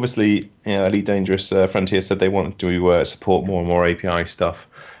obviously, Elite Dangerous Frontier said they want to support more and more API stuff.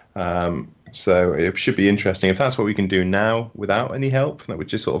 So it should be interesting if that's what we can do now without any help. That would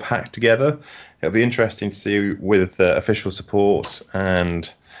just sort of hack together. It'll be interesting to see with official support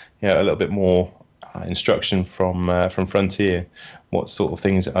and a little bit more instruction from Frontier what sort of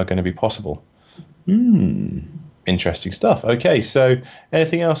things are going to be possible. Interesting stuff. Okay, so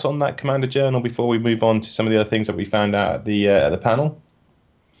anything else on that Commander Journal before we move on to some of the other things that we found out at the panel?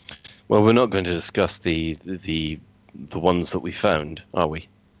 Well, we're not going to discuss the ones that we found, are we?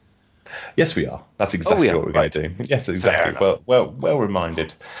 Yes, we are. That's exactly what we're going to do. Yes, exactly. Well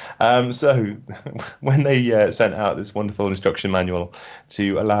reminded. So when they sent out this wonderful instruction manual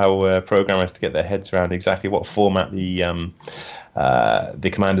to allow programmers to get their heads around exactly what format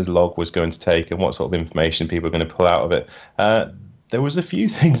the commander's log was going to take and what sort of information people are going to pull out of it, there was a few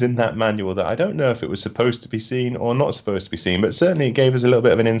things in that manual that I don't know if it was supposed to be seen or not supposed to be seen, but certainly it gave us a little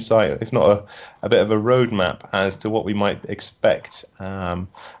bit of an insight, if not a bit of a roadmap as to what we might expect,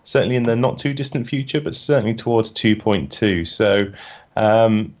 certainly in the not too distant future, but certainly towards 2.2. So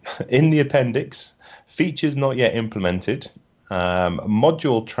in the appendix, features not yet implemented,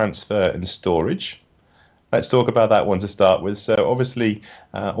 module transfer and storage. Let's talk about that one to start with. So obviously,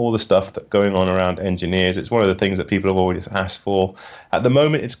 all the stuff that's going on around engineers, it's one of the things that people have always asked for. At the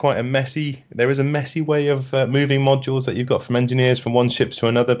moment, it's quite there is a messy way of moving modules that you've got from engineers from one ship to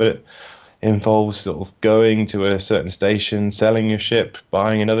another, but it involves sort of going to a certain station, selling your ship,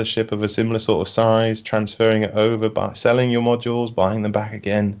 buying another ship of a similar sort of size, transferring it over, selling your modules, buying them back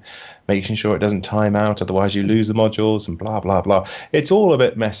again, making sure it doesn't time out, otherwise you lose the modules and blah, blah, blah. It's all a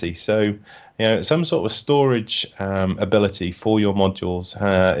bit messy. So some sort of storage ability for your modules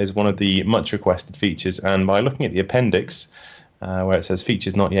is one of the much requested features. And by looking at the appendix, where it says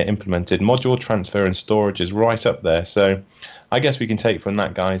features not yet implemented, module transfer and storage is right up there. So I guess we can take from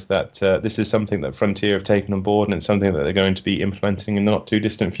that, guys, that this is something that Frontier have taken on board and it's something that they're going to be implementing in the not too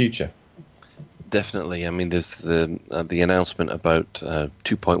distant future. Definitely. I mean, there's the announcement about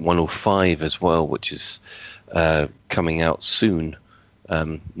 2.105 as well, which is coming out soon.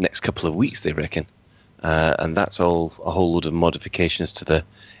 Next couple of weeks, they reckon, and that's all a whole load of modifications to the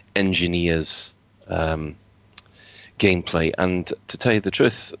engineers' gameplay. And to tell you the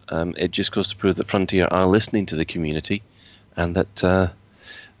truth, it just goes to prove that Frontier are listening to the community, and that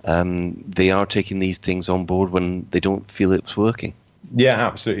they are taking these things on board when they don't feel it's working. Yeah,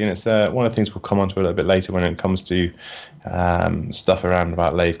 absolutely. And it's one of the things we'll come on to a little bit later when it comes to stuff around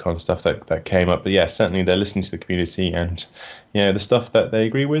about LaveCon, stuff that came up. But yeah, certainly they're listening to the community, and the stuff that they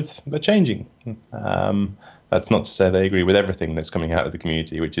agree with, they're changing. That's not to say they agree with everything that's coming out of the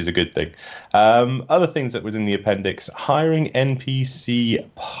community, which is a good thing. Other things that was in the appendix, hiring NPC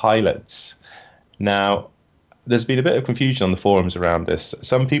pilots. Now, there's been a bit of confusion on the forums around this.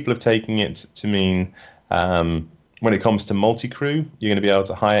 Some people have taken it to mean when it comes to multi-crew, you're going to be able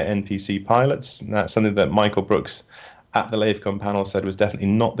to hire NPC pilots. And that's something that Michael Brooks at the LaveCon panel said was definitely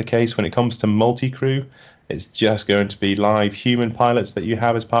not the case. When it comes to multi-crew, it's just going to be live human pilots that you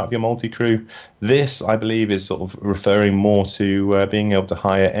have as part of your multi-crew. This, I believe, is sort of referring more to being able to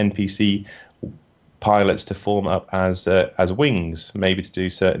hire NPC pilots to form up as wings, maybe to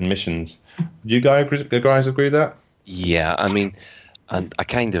do certain missions. Do you guys agree with that? Yeah, I mean, and I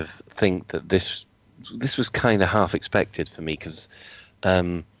kind of think that this was kind of half expected for me, because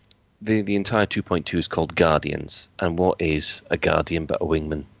the entire 2.2 is called Guardians, and what is a Guardian but a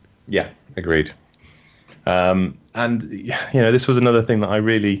wingman? Yeah, agreed. And this was another thing that I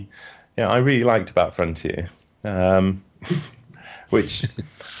really liked about Frontier, which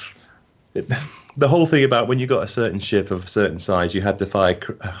the whole thing about when you got a certain ship of a certain size, you had to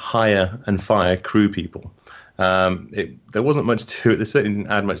hire and fire crew people. There wasn't much to it. They certainly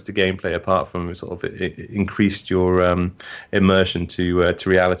didn't add much to gameplay apart from sort of it increased your immersion to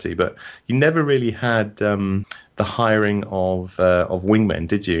reality. But you never really had the hiring of wingmen,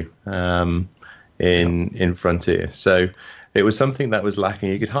 did you? In Frontier, so it was something that was lacking.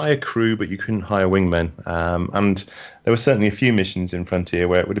 You could hire crew, but you couldn't hire wingmen. And there were certainly a few missions in Frontier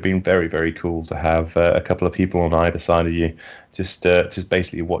where it would have been very, very cool to have a couple of people on either side of you, just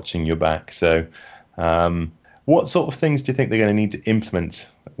basically watching your back. So. What sort of things do you think they're going to need to implement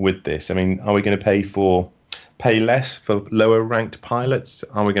with this? I mean, are we going to pay less for lower ranked pilots?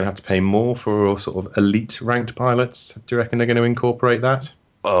 Are we going to have to pay more for sort of elite ranked pilots? Do you reckon they're going to incorporate that?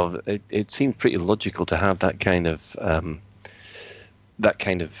 Well, it seems pretty logical to have that kind of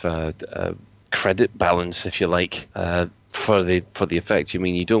credit balance, if you like, for the effect. I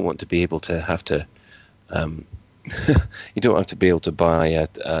mean, you don't want to be able to have to you don't have to be able to buy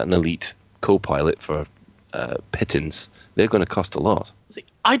an elite co-pilot for pittance, they're going to cost a lot. See,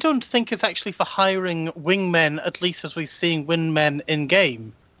 I don't think it's actually for hiring wingmen, at least as we're seeing wingmen in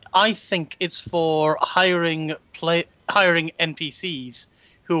game. I think it's for hiring NPCs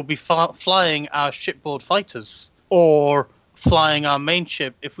who will be flying our shipboard fighters or flying our main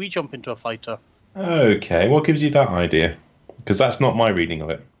ship if we jump into a fighter. Okay, what gives you that idea? Because that's not my reading of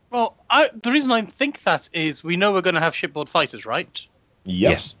it. Well, the reason I think that is we know we're going to have shipboard fighters, right?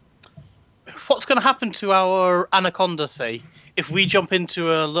 Yep. Yes. What's going to happen to our Anaconda, say, if we jump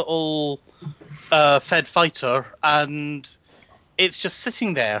into a little Fed fighter and it's just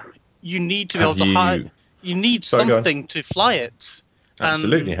sitting there? You need to be able to hire. You need something to fly it.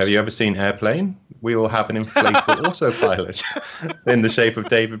 Absolutely. Have you ever seen Airplane? We will have an inflatable autopilot in the shape of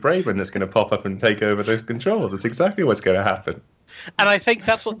David Braben that's going to pop up and take over those controls. That's exactly what's going to happen. And I think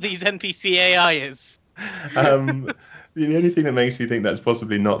that's what these NPC AI is. The only thing that makes me think that's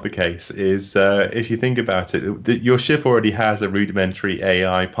possibly not the case is if you think about it, your ship already has a rudimentary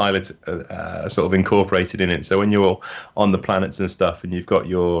AI pilot sort of incorporated in it. So when you're on the planets and stuff and you've got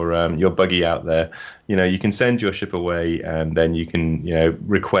your buggy out there, you can send your ship away and then you can,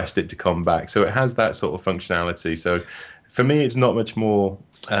 request it to come back. So it has that sort of functionality. So for me, it's not much more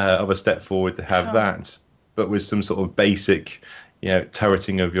of a step forward to have that, but with some sort of basic,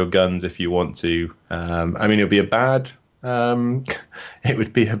 turreting of your guns if you want to. It'll be a bad... it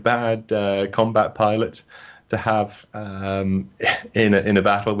would be a bad combat pilot to have in a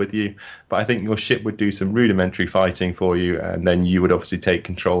battle with you, but I think your ship would do some rudimentary fighting for you, and then you would obviously take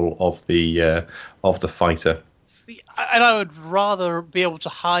control of the fighter. See, and I would rather be able to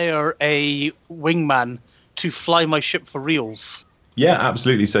hire a wingman to fly my ship for reals. Yeah,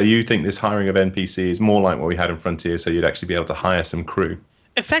 absolutely. So you think this hiring of NPC is more like what we had in Frontier, so you'd actually be able to hire some crew?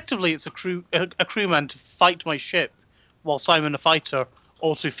 Effectively, it's a crewman to fight my ship whilst I'm in a fighter,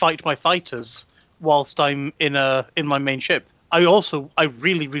 or to fight my fighters whilst I'm in my main ship. I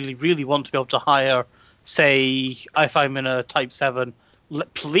really, really, really want to be able to hire, say, if I'm in a Type 7,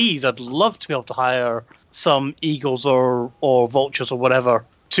 please, I'd love to be able to hire some Eagles or Vultures or whatever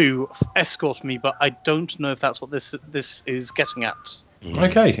to escort me, but I don't know if that's what this is getting at.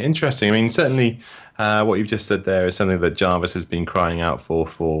 Okay, interesting. Certainly what you've just said there is something that Jarvis has been crying out for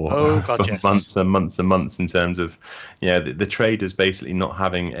yes. months and months and months, in terms of the traders basically not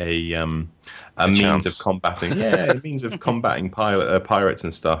having a means of combating pirates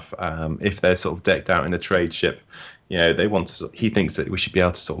and stuff. If they're sort of decked out in a trade ship, they want to. He thinks that we should be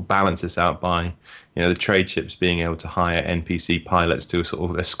able to sort of balance this out by the trade ships being able to hire NPC pilots to sort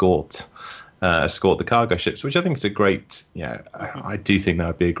of escort the cargo ships, which I think is a great. I do think that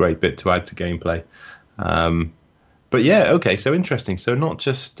would be a great bit to add to gameplay. But okay, so interesting. So not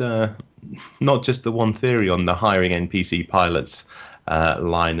just the one theory on the hiring NPC pilots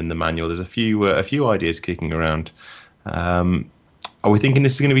line in the manual. There's a few ideas kicking around. Are we thinking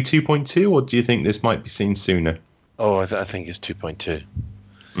this is going to be 2.2, or do you think this might be seen sooner? Oh, I think it's 2.2.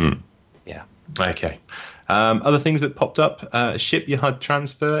 Yeah. Okay. Other things that popped up, ship your HUD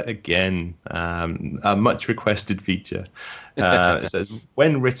transfer, again, a much requested feature. It says,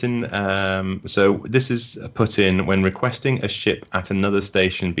 when written, so this is put in, when requesting a ship at another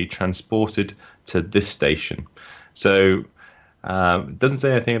station be transported to this station. So it doesn't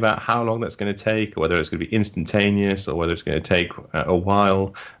say anything about how long that's going to take, or whether it's going to be instantaneous, or whether it's going to take a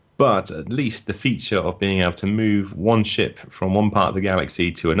while. But at least the feature of being able to move one ship from one part of the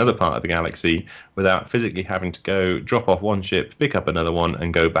galaxy to another part of the galaxy without physically having to go drop off one ship, pick up another one,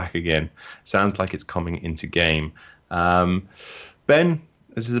 and go back again sounds like it's coming into game. Ben,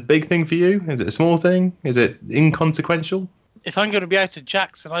 is this a big thing for you? Is it a small thing? Is it inconsequential? If I'm going to be out of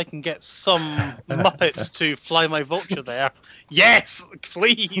Jax and I can get some Muppets to fly my Vulture there, yes,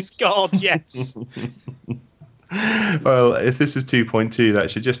 please, God, yes. Well, if this is 2.2, that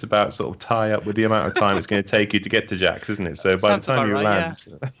should just about sort of tie up with the amount of time it's going to take you to get to Jax, isn't it? So by the time you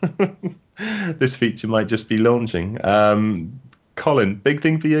land, this feature might just be launching. Colin, big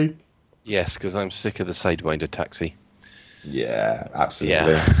thing for you? Yes, because I'm sick of the Sidewinder taxi. Yeah,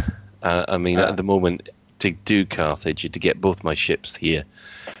 absolutely. Yeah. At the moment, to do Carthage, to get both my ships here,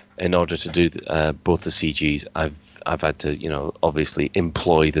 in order to do both the CGs, I've had to, obviously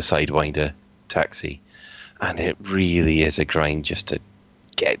employ the Sidewinder taxi. And it really is a grind just to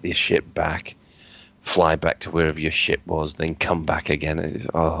get this ship back, fly back to wherever your ship was, then come back again.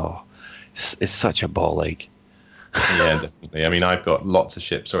 It's such a ball ache. Yeah, definitely. I've got lots of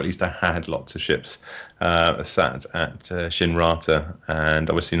ships, or at least I had lots of ships sat at Shinrata. And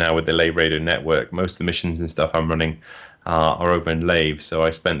obviously now with the Lave Radio Network, most of the missions and stuff I'm running are over in Lave. So I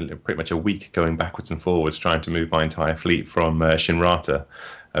spent pretty much a week going backwards and forwards trying to move my entire fleet from Shinrata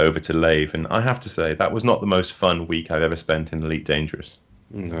over to Lave. And I have to say, that was not the most fun week I've ever spent in Elite Dangerous.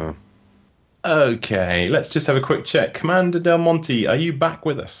 No. Okay, let's just have a quick check. Commander Del Monte, are you back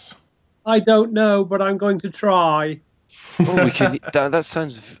with us? I don't know, but I'm going to try. Oh, we can. That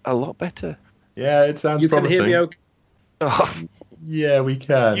sounds a lot better. Yeah, it sounds You can promising. hear me okay? Oh, Yeah, we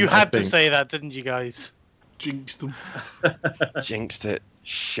can. You I had to think. say that, didn't you guys? Jinxed them. jinxed it.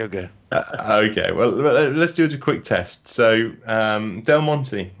 Sugar. Okay, well, let's do a quick test. So, Del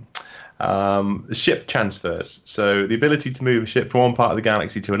Monte, ship transfers. So, the ability to move a ship from one part of the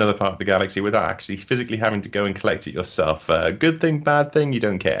galaxy to another part of the galaxy without actually physically having to go and collect it yourself. Good thing, bad thing, you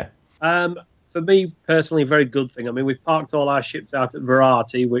don't care. For me personally, very good thing. I mean, we've parked all our ships out at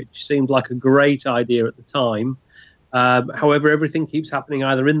Verati, which seemed like a great idea at the time. However, everything keeps happening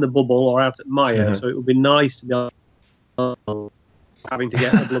either in the bubble or out at Maya, so it would be nice to be able having to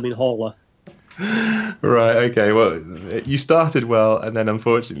get a blooming hauler. Right, okay. Well, you started well, and then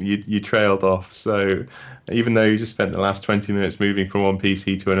unfortunately you trailed off. So even though you just spent the last 20 minutes moving from one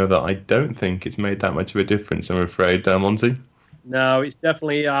PC to another, I don't think it's made that much of a difference, I'm afraid, Del Monte. No, it's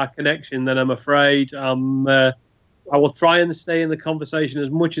definitely our connection, then I'm afraid. I will try and stay in the conversation as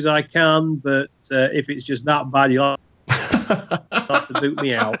much as I can, but if it's just that bad, you'll have to boot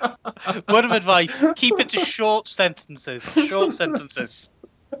me out. Word of advice: keep it to short sentences. Short sentences.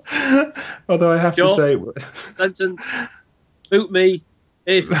 Although I have to Sure. say... Sentence, boot me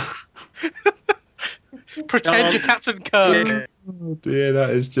if... Pretend you're Captain Kirk. Yeah. Oh dear,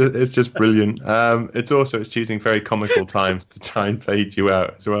 it's just brilliant. It's choosing very comical times to try and fade you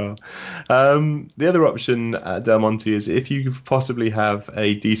out as well. The other option, Del Monte, is if you could possibly have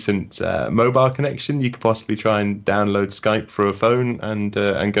a decent mobile connection, you could possibly try and download Skype for a phone and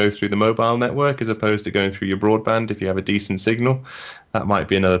go through the mobile network as opposed to going through your broadband. If you have a decent signal, that might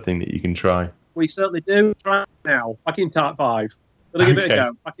be another thing that you can try. We certainly do. Try now. Back in Type 5. We'll give it a Okay.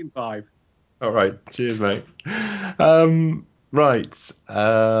 go. Back in 5. All right, cheers, mate. Right.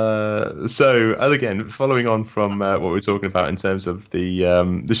 So again, following on from what we were talking about in terms of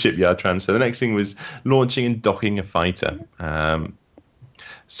the shipyard transfer, the next thing was launching and docking a fighter.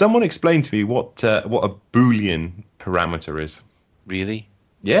 Someone explained to me what a Boolean parameter is. Really?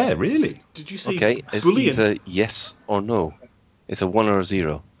 Yeah, really. Did you say Okay. It's Boolean? either yes or no. It's a 1 or a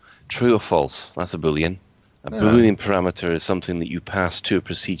 0. True or false. That's a Boolean. A Boolean parameter is something that you pass to a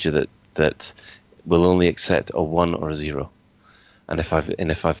procedure that will only accept a 1 or a 0. And if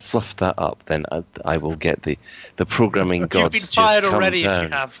I've fluffed that up, then I will get the programming gods. You've been just fired come already down.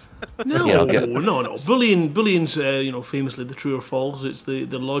 if you have. No, Yeah, I'll get- no. Boolean's famously the true or false. It's the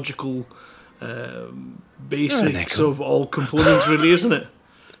logical basics echo? of all components, really, isn't it?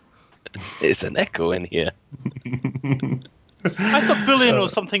 It's an echo in here. I thought bullying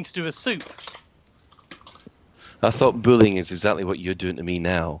was something to do with soup. I thought bullying is exactly what you're doing to me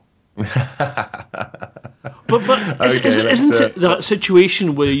now. But Okay, isn't let's, it that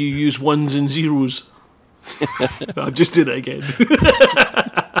situation where you use ones and zeros? I just did it again.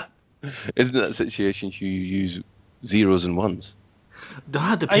 Isn't that situation you use zeros and ones?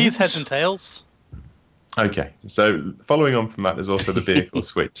 That I use depends. heads and tails. Okay, so following on from that, there's also the vehicle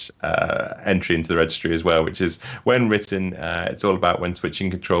switch entry into the registry as well, which is when written, it's all about when switching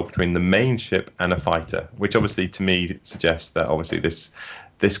control between the main ship and a fighter, which obviously to me suggests that obviously this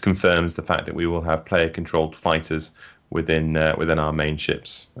confirms the fact that we will have player-controlled fighters within our main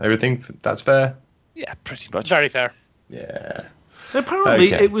ships. Everything that's fair? Yeah, pretty much. Very fair. Yeah.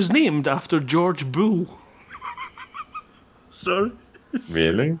 Apparently, Okay. it was named after George Bull. Sorry.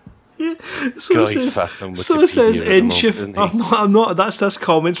 Really? So God, it he's says, fast on so it says Wikipedia at the moment, Enshift. isn't he? I'm not. That's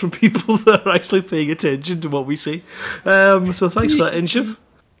comments from people that are actually paying attention to what we say. So thanks for that, Enshift.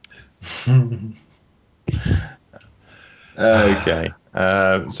 Okay.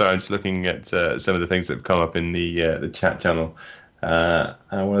 So I'm just looking at some of the things that have come up in the chat channel. And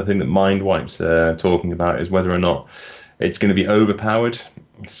one of the things that Mindwipes are talking about is whether or not it's going to be overpowered.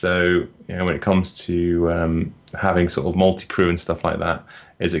 So, when it comes to having sort of multi-crew and stuff like that,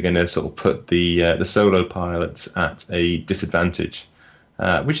 is it going to sort of put the solo pilots at a disadvantage?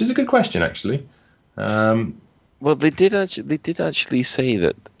 Which is a good question, actually. Well, they did actually say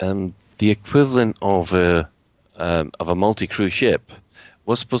that the equivalent of a multi-crew ship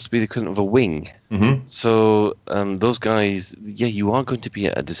was supposed to be the equivalent of a wing. Mm-hmm. So those guys, yeah, you are going to be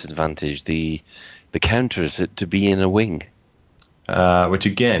at a disadvantage. The counter is to be in a wing. Which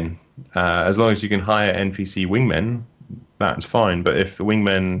again, as long as you can hire NPC wingmen, that's fine. But if the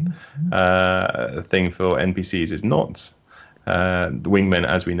wingmen thing for NPCs is not the wingmen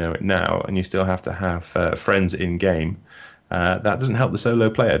as we know it now, and you still have to have friends in game, that doesn't help the solo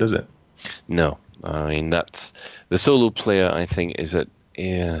player, does it? No, I mean that's the solo player. I think is at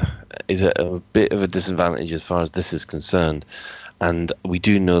is a bit of a disadvantage as far as this is concerned. And we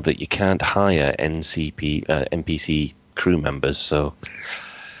do know that you can't hire NPC crew members. So,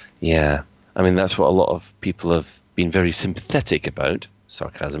 yeah, I mean, that's what a lot of people have been very sympathetic about,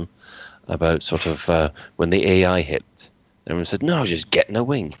 sarcasm, about sort of when the AI hit. Everyone said, no, just get in a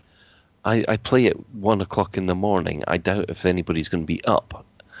wing. I play at 1 o'clock in the morning. I doubt if anybody's going to be up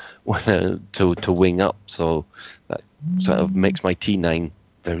to wing up. So that sort of makes my T9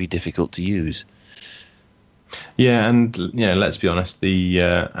 very difficult to use. Yeah, and let's be honest.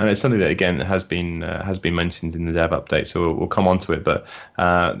 And it's something that again has been mentioned in the dev update, so we'll come on to it. But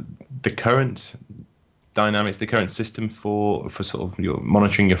the current dynamics, the current system for sort of your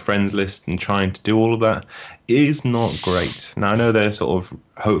monitoring your friends list and trying to do all of that is not great. Now I know they're sort of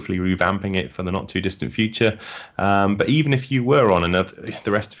hopefully revamping it for the not too distant future, but even if you were on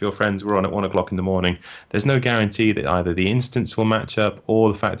the rest of your friends were on at 1 o'clock in the morning, there's no guarantee that either the instance will match up or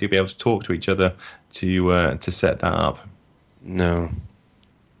the fact you'll be able to talk to each other to set that up. No,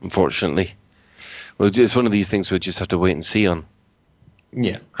 unfortunately. Well, it's one of these things we'll just have to wait and see on.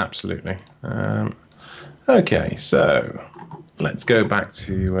 Yeah, absolutely. Okay, so let's go back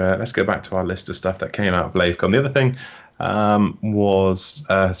to our list of stuff that came out of LaveCon. The other thing was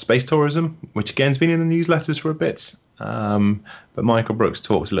space tourism, which again has been in the newsletters for a bit. But Michael Brooks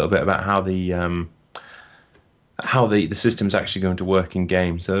talked a little bit about how the system's actually going to work in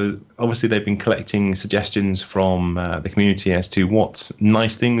game. So obviously they've been collecting suggestions from the community as to what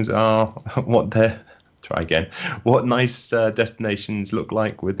nice things are, what nice destinations look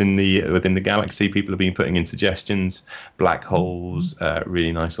like within the galaxy. People have been putting in suggestions, black holes,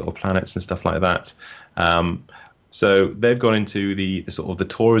 really nice sort of planets and stuff like that. So they've gone into the sort of the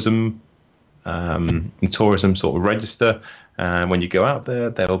tourism sort of register. When you go out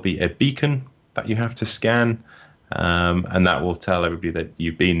there'll be a beacon that you have to scan. And that will tell everybody that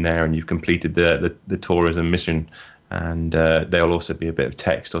you've been there and you've completed the tourism mission. And there'll also be a bit of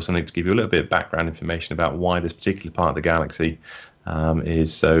text or something to give you a little bit of background information about why this particular part of the galaxy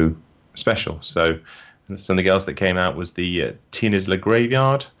is so special. So something else that came out was the Tiernisla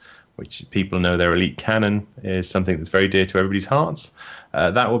Graveyard, which people know their elite canon is something that's very dear to everybody's hearts.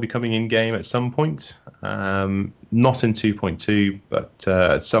 That will be coming in game at some point, not in 2.2, but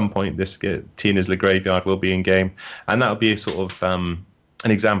at some point this Tiernisla Graveyard will be in game, and that will be a sort of an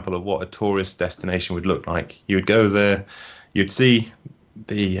example of what a tourist destination would look like. You would go there, you'd see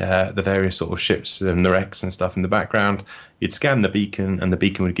the various sort of ships and the wrecks and stuff in the background. You'd scan the beacon, and the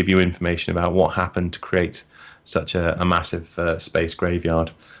beacon would give you information about what happened to create such a massive space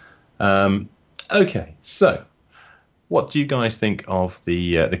graveyard. Okay, so what do you guys think of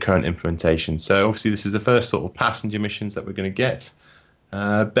the current implementation? So obviously this is the first sort of passenger missions that we're going to get.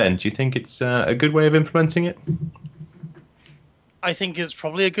 Ben, do you think it's a good way of implementing it? I think it's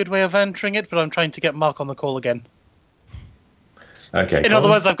probably a good way of entering it, but I'm trying to get Mark on the call again. Okay. In other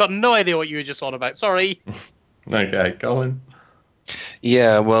words, I've got no idea what you were just on about. Sorry. Okay, Colin.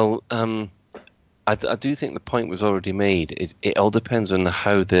 Yeah, well, I do think the point was already made. Is it all depends on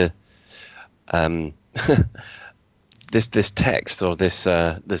how the this text or this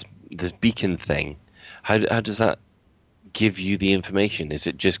beacon thing. How does that give you the information? Is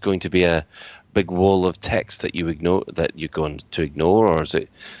it just going to be a big wall of text that you're going to ignore, or is it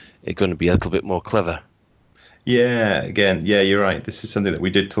going to be a little bit more clever? Yeah, again, you're right. This is something that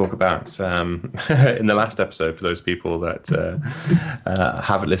we did talk about in the last episode for those people that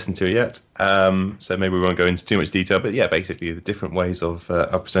haven't listened to it yet. So maybe we won't go into too much detail, but yeah, basically the different ways of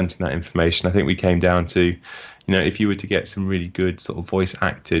presenting that information. I think we came down to, if you were to get some really good sort of voice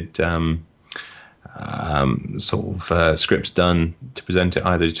acted scripts done to present it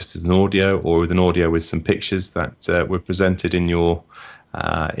either just as an audio or with an audio with some pictures that were presented in your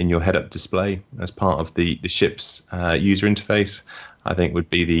head-up display as part of the ship's user interface, I think would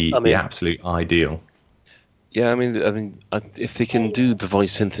be the absolute ideal. Yeah, I mean, if they can do the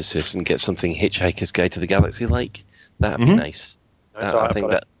voice synthesis and get something Hitchhiker's Guide to the Galaxy like, that'd be nice. I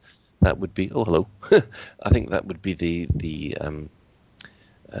think that would be. Oh, hello. I think that would be the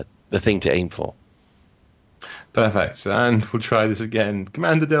thing to aim for. Perfect. And we'll try this again.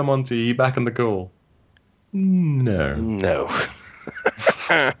 Commander Del Monte, you back on the call? No.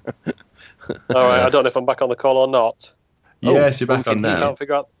 All right, I don't know if I'm back on the call or not. Yes, you're back on now. Can't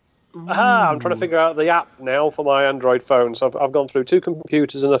figure out. Aha! I'm trying to figure out the app now for my Android phone. So I've gone through 2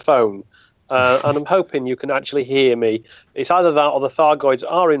 computers and a phone, and I'm hoping you can actually hear me. It's either that or the Thargoids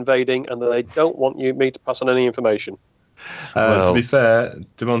are invading and they don't want me to pass on any information. To be fair,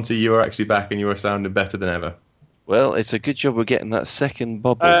 Del Monte, you are actually back and you are sounding better than ever. Well, it's a good job we're getting that second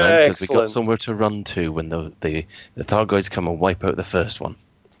bubble then, because we got Excellent. somewhere to run to when the Thargoids come and wipe out the first one.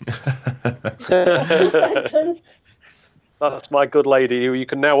 That's my good lady, who you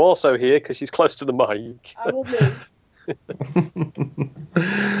can now also hear because she's close to the mic. I will move.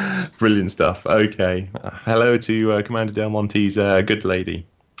 Brilliant stuff. Okay. Hello to Commander Del Monte's good lady.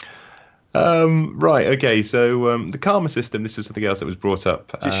 Right. Okay. So the karma system. This was something else that was brought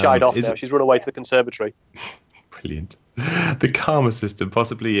up. She's shied off now. She's run away to the conservatory. Brilliant. The karma system,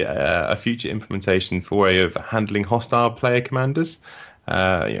 possibly a future implementation for way of handling hostile player commanders.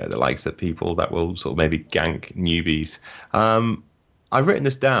 The likes of people that will sort of maybe gank newbies. I've written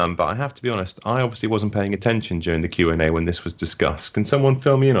this down, but I have to be honest, I obviously wasn't paying attention during the Q&A when this was discussed. Can someone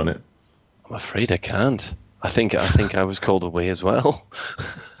fill me in on it? I'm afraid I can't. I think I was called away as well.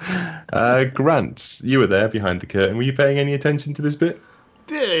 Grant, you were there behind the curtain. Were you paying any attention to this bit?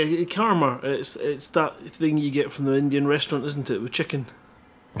 Yeah, karma. It's that thing you get from the Indian restaurant, isn't it, with chicken?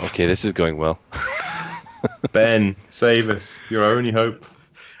 Okay, this is going well. Ben, save us. Your only hope.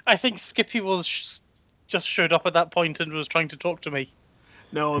 I think Skippy was just showed up at that point and was trying to talk to me.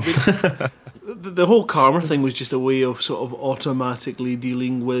 No, I mean, the whole karma thing was just a way of sort of automatically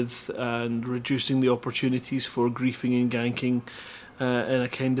dealing with and reducing the opportunities for griefing and ganking in a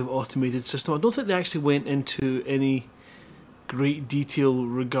kind of automated system. I don't think they actually went into any great detail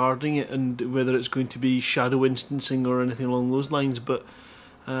regarding it and whether it's going to be shadow instancing or anything along those lines, but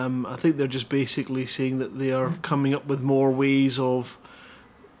I think they're just basically saying that they are coming up with more ways of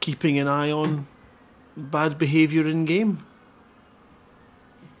keeping an eye on bad behaviour in game.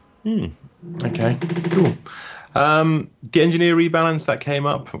 Okay, cool. The engineer rebalance that came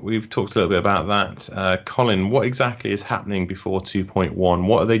up, we've talked a little bit about that. Colin, what exactly is happening before 2.1?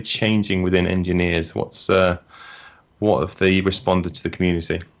 What are they changing within engineers? What have they responded to the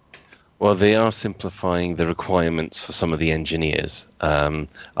community? Well, they are simplifying the requirements for some of the engineers. A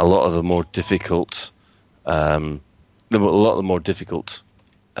lot of the more difficult, and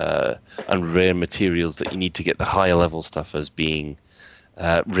rare materials that you need to get the higher level stuff as being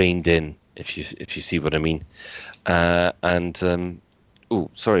reined in, if you see what I mean.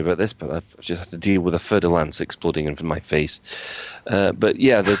 Sorry about this, but I've just had to deal with a Fer-de-Lance exploding in my face. But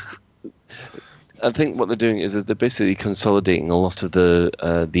yeah, I think what they're doing is that they're basically consolidating a lot of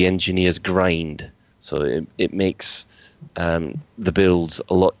the engineers' grind, so it makes the builds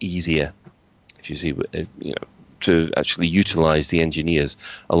a lot easier. If you see, to actually utilize the engineers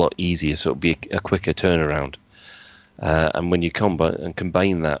a lot easier, so it'll be a quicker turnaround. And when you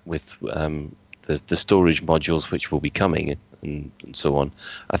combine that with the storage modules which will be coming and so on,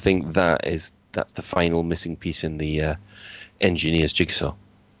 I think that's the final missing piece in the engineers' jigsaw.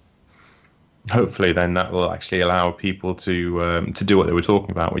 Hopefully, then that will actually allow people to do what they were talking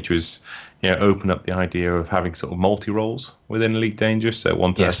about, which was open up the idea of having sort of multi roles within Elite Dangerous. So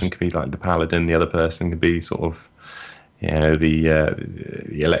one person could be like the paladin, the other person could be sort of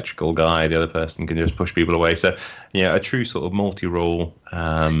the electrical guy, the other person can just push people away. So a true sort of multi-role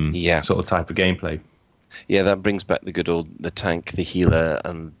sort of type of gameplay. Yeah, that brings back the good old the tank, the healer,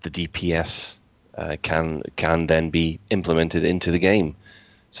 and the DPS can then be implemented into the game.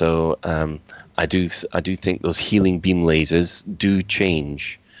 So I do think those healing beam lasers do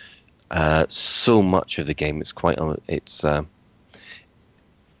change so much of the game. That's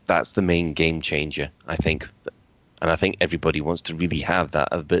the main game changer, I think. And I think everybody wants to really have that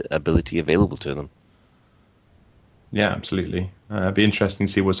ability available to them. Yeah, absolutely. It'd be interesting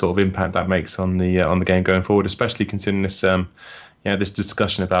to see what sort of impact that makes on the game going forward, especially considering this this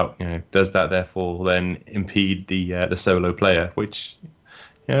discussion about does that therefore then impede the solo player, which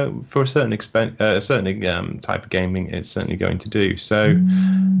for a certain type of gaming it's certainly going to do. So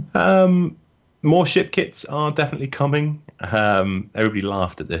more ship kits are definitely coming. Everybody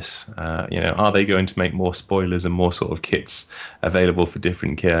laughed at this. Are they going to make more spoilers and more sort of kits available for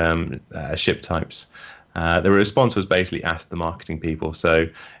different ship types? The response was basically ask the marketing people. So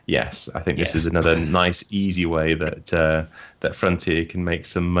yes, I think this is another nice, easy way that Frontier can make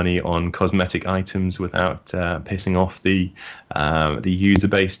some money on cosmetic items without pissing off the user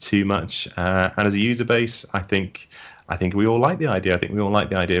base too much. And as a user base, I think we all like the idea. I think we all like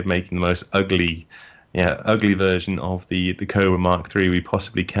the idea of making the most ugly version of the Cobra Mark III we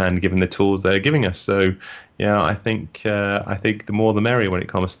possibly can, given the tools they're giving us. So, I think the more the merrier when it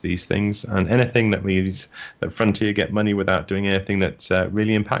comes to these things, and anything that means that Frontier get money without doing anything that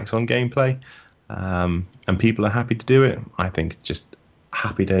really impacts on gameplay, and people are happy to do it. I think just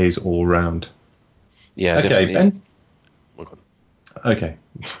happy days all round. Yeah. Okay, definitely. Ben. Okay.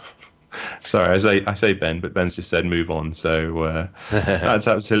 Sorry, I say Ben, but Ben's just said move on, so that's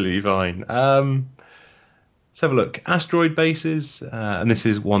absolutely fine. Let's have a look. Asteroid bases, and this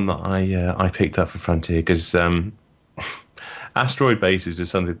is one that I picked up for Frontier because asteroid bases is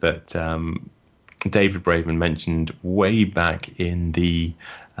something that David Braben mentioned way back in the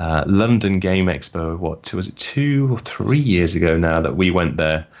London Game Expo. What was it, 2 or 3 years ago now that we went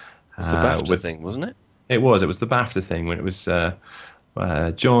there? It was the BAFTA thing, wasn't it? It was the BAFTA thing when it was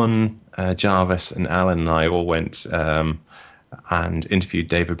John, Jarvis, and Alan and I all went and interviewed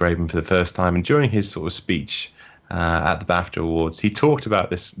David Braben for the first time. And during his sort of speech at the BAFTA Awards, he talked about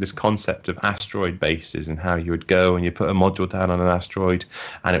this concept of asteroid bases and how you would go and you put a module down on an asteroid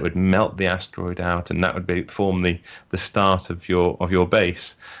and it would melt the asteroid out, and that would form the start of your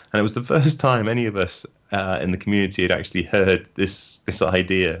base. And it was the first time any of us in the community had actually heard this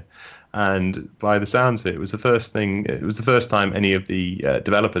idea. And by the sounds of it, it was the first time any of the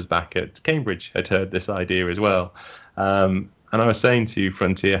developers back at Cambridge had heard this idea as well. And I was saying to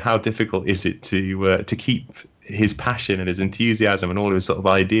Frontier, how difficult is it to keep his passion and his enthusiasm and all his sort of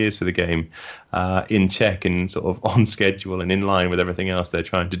ideas for the game in check and sort of on schedule and in line with everything else they're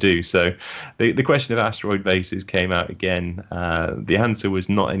trying to do. So the question of asteroid bases came out again. The answer was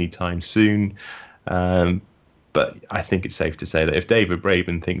not anytime soon. But I think it's safe to say that if David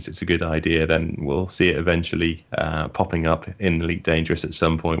Braben thinks it's a good idea, then we'll see it eventually popping up in Elite Dangerous at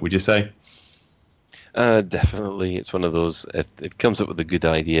some point, would you say? Definitely. It's one of those, if it comes up with a good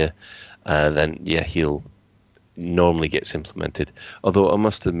idea, then yeah, he'll normally gets implemented. Although I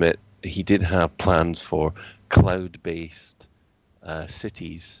must admit, he did have plans for cloud-based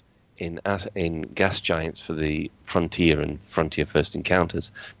cities in Gas Giants for the Frontier and Frontier First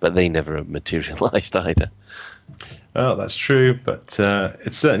Encounters, but they never materialized either. Well, that's true, but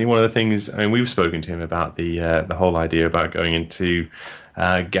it's certainly one of the things. I mean, we've spoken to him about the whole idea about going into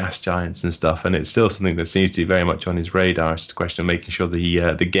Gas Giants and stuff, and it's still something that seems to be very much on his radar. It's just a question of making sure the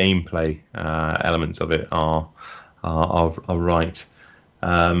gameplay elements of it are right.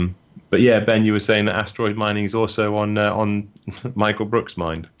 But yeah, Ben, you were saying that asteroid mining is also on Michael Brooks'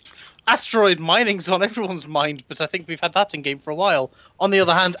 mind. Asteroid mining's on everyone's mind, but I think we've had that in game for a while. On the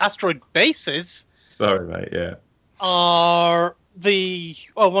other hand, asteroid bases. Sorry, mate. Yeah. Are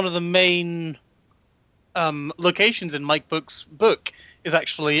one of the main locations in Mike Book's book is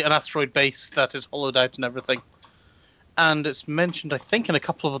actually an asteroid base that is hollowed out and everything. And it's mentioned, I think, in a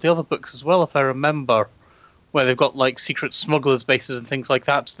couple of the other books as well, if I remember, where they've got like secret smugglers' bases and things like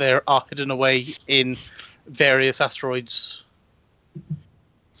that. They are hidden away in various asteroids.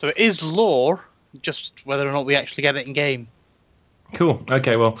 So it is lore, just whether or not we actually get it in game. Cool.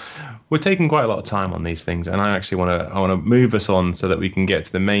 Okay. Well, we're taking quite a lot of time on these things, and I actually want to move us on so that we can get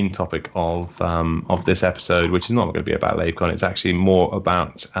to the main topic of this episode, which is not going to be about LaveCon. It's actually more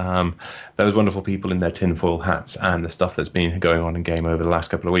about those wonderful people in their tinfoil hats and the stuff that's been going on in game over the last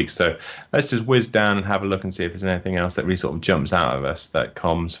couple of weeks. So let's just whiz down and have a look and see if there's anything else that really sort of jumps out of us that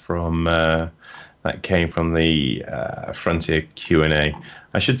comes from. That came from the Frontier Q&A.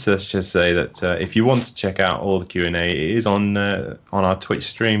 I should just say that if you want to check out all the Q&A, it is on our Twitch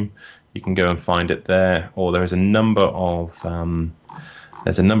stream. You can go and find it there, or there's a number of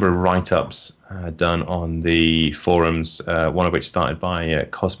write-ups done on the forums. One of which started by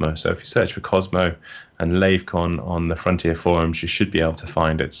Cosmo. So if you search for Cosmo and LaveCon on the Frontier forums, you should be able to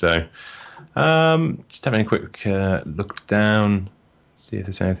find it. So just having a quick look down. See if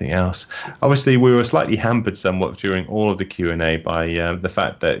there's anything else. Obviously, we were slightly hampered somewhat during all of the Q&A by the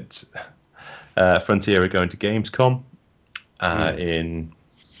fact that Frontier are going to Gamescom in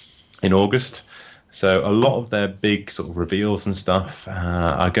August. So a lot of their big sort of reveals and stuff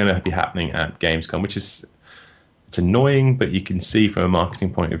are going to be happening at Gamescom, which is it's annoying, but you can see from a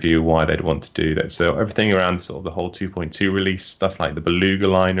marketing point of view why they'd want to do that. So everything around sort of the whole 2.2 release, stuff like the Beluga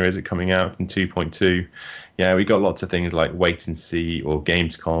liner, is it coming out in 2.2? Yeah, we got lots of things like Wait and See or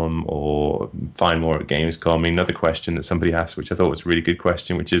Gamescom or Find More at Gamescom. I mean, another question that somebody asked, which I thought was a really good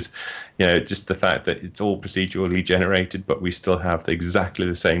question, which is, just the fact that it's all procedurally generated, but we still have exactly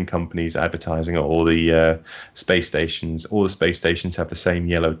the same companies advertising at all the space stations. All the space stations have the same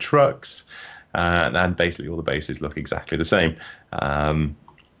yellow trucks, and basically all the bases look exactly the same.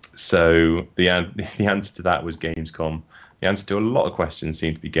 So the answer to that was Gamescom. The answer to a lot of questions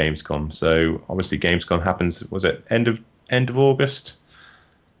seemed to be Gamescom. So obviously Gamescom happens, was it end of August?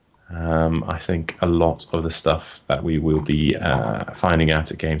 I think a lot of the stuff that we will be finding out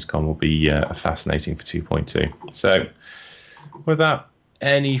at Gamescom will be fascinating for 2.2. So without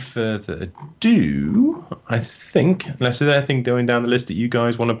any further ado, I think, unless there's anything going down the list that you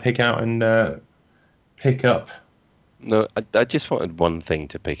guys want to pick out and pick up. No, I just wanted one thing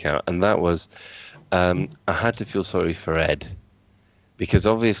to pick out, and that was I had to feel sorry for Ed, because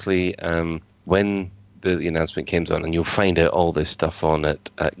obviously when the announcement came on, and you'll find out all this stuff on at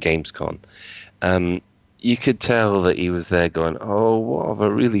Gamescom. You could tell that he was there going, "Oh, what have I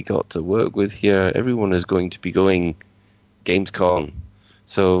really got to work with here? Everyone is going to be going Gamescom."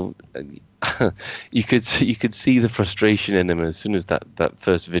 So you could see the frustration in him as soon as that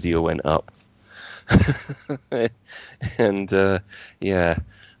first video went up. And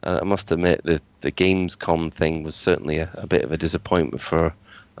I must admit that the Gamescom thing was certainly a bit of a disappointment for,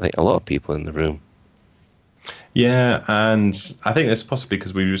 I think, a lot of people in the room. Yeah, and I think that's possibly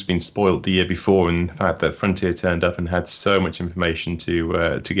because we've just been spoiled the year before, and the fact that Frontier turned up and had so much information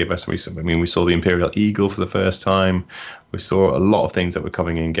to give us. We saw the Imperial Eagle for the first time. We saw a lot of things that were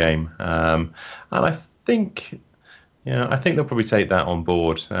coming in game, and I think they'll probably take that on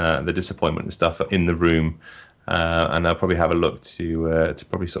board, the disappointment and stuff in the room, and they'll probably have a look to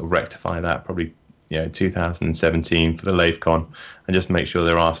probably sort of rectify that. Probably 2017 for the LaveCon, and just make sure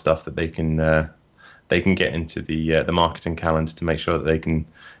there are stuff that they can get into the marketing calendar to make sure that they can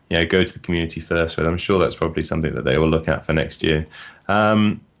go to the community first. But I'm sure that's probably something that they will look at for next year.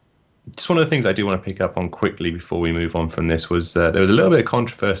 Just one of the things I do want to pick up on quickly before we move on from this was there was a little bit of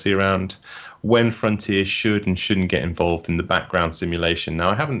controversy around when Frontier should and shouldn't get involved in the background simulation. Now,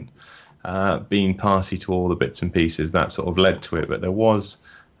 I haven't been party to all the bits and pieces that sort of led to it, but there was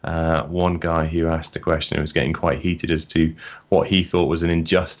one guy who asked a question who was getting quite heated as to what he thought was an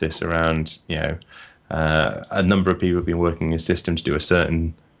injustice around, a number of people have been working in a system to do a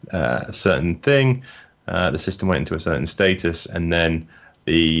certain thing. The system went into a certain status, and then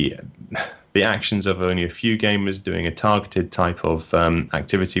the actions of only a few gamers doing a targeted type of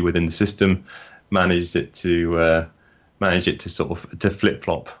activity within the system managed it to sort of to flip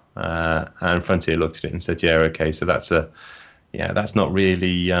flop. And Frontier looked at it and said, "Yeah, okay, so that's not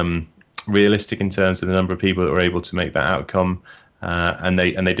really realistic in terms of the number of people that were able to make that outcome." And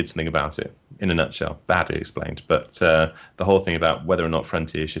they did something about it. In a nutshell, badly explained. But the whole thing about whether or not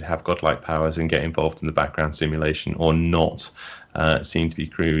Frontier should have godlike powers and get involved in the background simulation or not seemed to be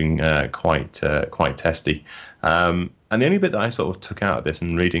proving quite testy. And the only bit that I sort of took out of this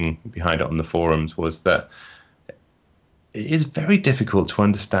and reading behind it on the forums was that it is very difficult to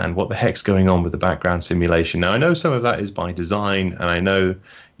understand what the heck's going on with the background simulation. Now, I know some of that is by design, and I know,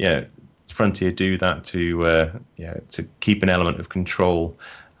 Frontier do that to keep an element of control.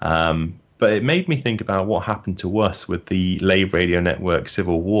 But it made me think about what happened to us with the Lave Radio Network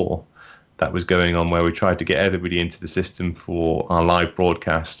Civil War that was going on, where we tried to get everybody into the system for our live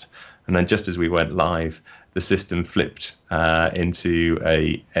broadcast, and then just as we went live, the system flipped into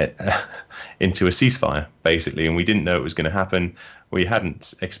a ceasefire, basically, and we didn't know it was going to happen. We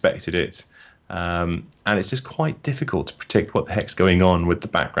hadn't expected it, and it's just quite difficult to predict what the heck's going on with the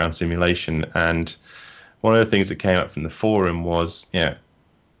background simulation. And one of the things that came up from the forum was,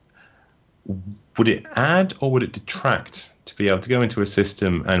 would it add or would it detract to be able to go into a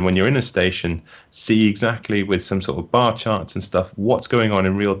system and when you're in a station, see exactly with some sort of bar charts and stuff what's going on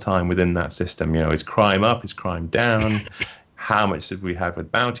in real time within that system? Is crime up? Is crime down? How much have we had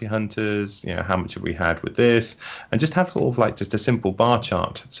with bounty hunters? How much have we had with this? And just have sort of like just a simple bar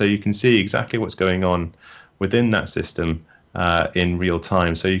chart so you can see exactly what's going on within that system in real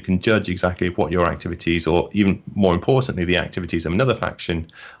time, so you can judge exactly what your activities, or even more importantly, the activities of another faction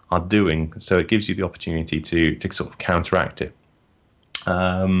are doing. So it gives you the opportunity to sort of counteract it.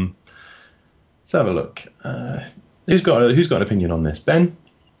 Let's have a look. Who's got an opinion on this? Ben?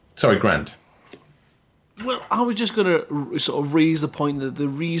 Sorry, Grant. Well, I was just going to sort of raise the point that the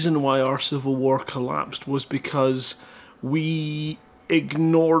reason why our civil war collapsed was because we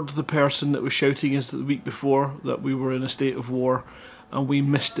ignored the person that was shouting us the week before that we were in a state of war, and we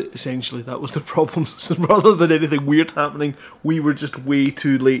missed it, essentially. That was the problem. So rather than anything weird happening, we were just way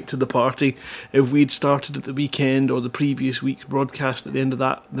too late to the party. If we'd started at the weekend or the previous week's broadcast at the end of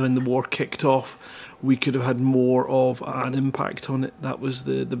that, when the war kicked off, we could have had more of an impact on it. That was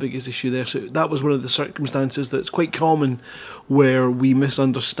the biggest issue there. So that was one of the circumstances that's quite common, where we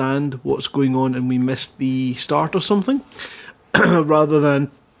misunderstand what's going on and we miss the start of something, rather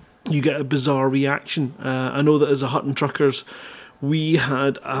than you get a bizarre reaction. I know that as a Hutton Truckers, we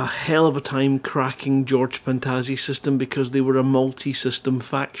had a hell of a time cracking George Pantazzi's system because they were a multi-system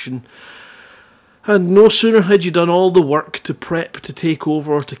faction. And no sooner had you done all the work to prep to take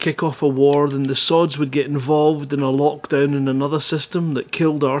over or to kick off a war than the sods would get involved in a lockdown in another system that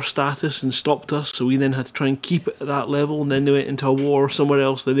killed our status and stopped us, so we then had to try and keep it at that level, and then they went into a war somewhere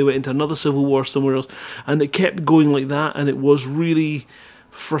else, then they went into another civil war somewhere else, and it kept going like that, and it was really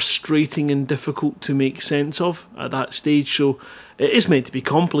frustrating and difficult to make sense of at that stage. So it is meant to be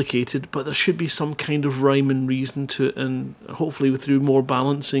complicated, but there should be some kind of rhyme and reason to it, and hopefully through more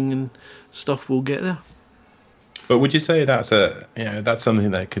balancing and stuff we'll get there. But would you say that's that's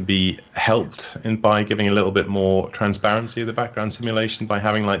something that could be helped by giving a little bit more transparency of the background simulation, by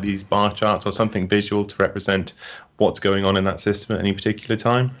having like these bar charts or something visual to represent what's going on in that system at any particular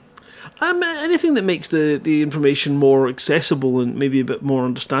time? Anything that makes the information more accessible and maybe a bit more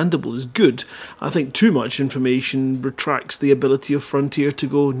understandable is good. I think too much information retracts the ability of Frontier to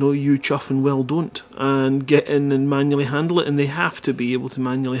go, no, you chuff and well don't, and get in and manually handle it. And they have to be able to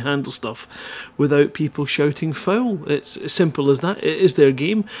manually handle stuff without people shouting foul. It's as simple as that. It is their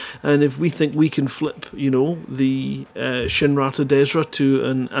game, and if we think we can flip, the Shinrata Desra to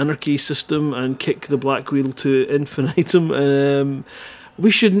an anarchy system and kick the Black Wheel to infinitum, we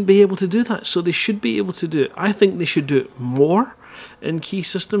shouldn't be able to do that, so they should be able to do it. I think they should do it more in key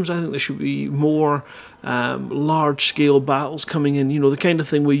systems. I think there should be more large-scale battles coming in, the kind of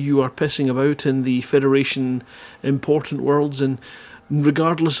thing where you are pissing about in the Federation important worlds, and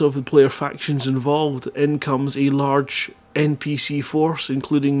regardless of the player factions involved, in comes a large NPC force,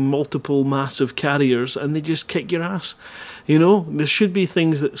 including multiple massive carriers, and they just kick your ass. There should be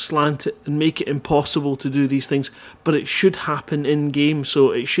things that slant it and make it impossible to do these things, but it should happen in-game,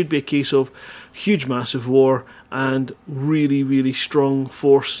 so it should be a case of huge massive war and really, really strong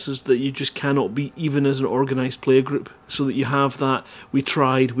forces that you just cannot beat, even as an organised player group, so that you have that, we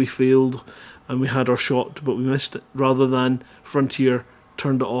tried, we failed, and we had our shot, but we missed it, rather than Frontier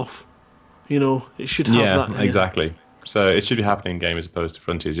turned it off. It should have that. Yeah, exactly. So it should be happening in game as opposed to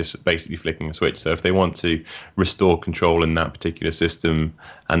Frontier just basically flicking a switch. So if they want to restore control in that particular system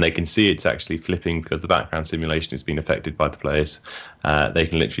and they can see it's actually flipping because the background simulation has been affected by the players, they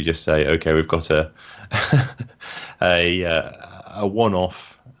can literally just say, okay, we've got a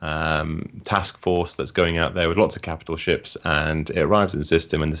one-off task force that's going out there with lots of capital ships, and it arrives in the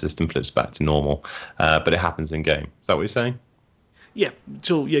system and the system flips back to normal, but it happens in game. Is that what you're saying? Yeah,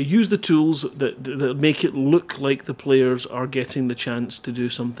 so use the tools that make it look like the players are getting the chance to do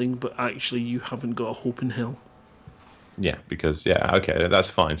something, but actually you haven't got a hope in hell. Yeah, because okay, that's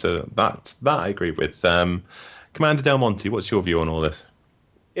fine. So that I agree with. Commander Del Monte, what's your view on all this?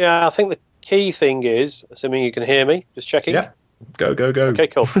 Yeah, I think the key thing is, assuming you can hear me, just checking. Yeah, go. Okay,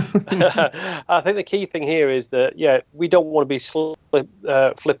 cool. I think the key thing here is that we don't want to be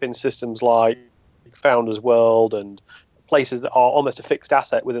flipping systems like Founders World and places that are almost a fixed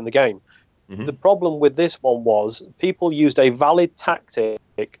asset within the game. Mm-hmm. The problem with this one was people used a valid tactic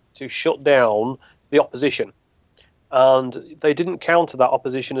to shut down the opposition, and they didn't counter that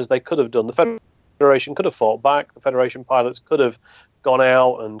opposition as they could have done. The Federation could have fought back. The Federation pilots could have gone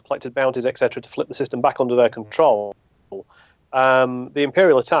out and collected bounties, etc., to flip the system back under their control. The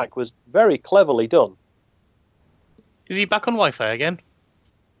Imperial attack was very cleverly done. Is he back on Wi-Fi again?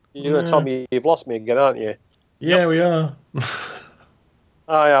 Tom, you've lost me again, aren't you? Yeah, we are.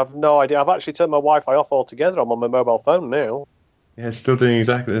 I have no idea. I've actually turned my Wi-Fi off altogether. I'm on my mobile phone now. Yeah, it's still doing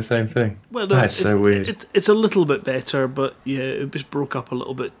exactly the same thing. Well, no, that's so weird. It's a little bit better, but it just broke up a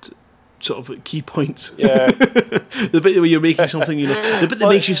little bit, sort of at key points. Yeah. The bit where you're making something, the bit that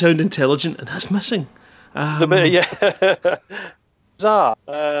makes you sound intelligent, and that's missing. The bit, bizarre.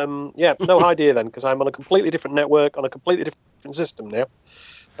 No idea then, because I'm on a completely different network, on a completely different system now.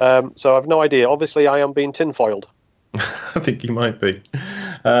 So I've no idea. Obviously, I am being tinfoiled. I think you might be.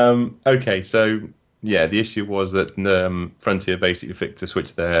 Okay, so the issue was that Frontier basically flicked a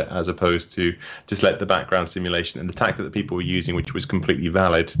switch there, as opposed to just let the background simulation and the tactic that people were using, which was completely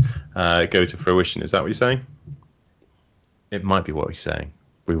valid, go to fruition. Is that what you're saying? It might be what you're saying.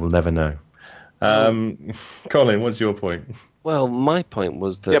 We will never know. Colin, what's your point? Well, my point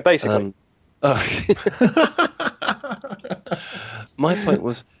was that... Yeah, basically. My point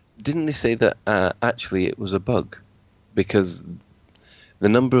was, didn't they say that actually it was a bug? Because the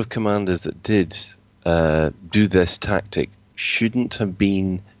number of commanders that did do this tactic shouldn't have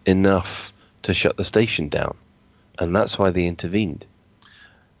been enough to shut the station down. And that's why they intervened.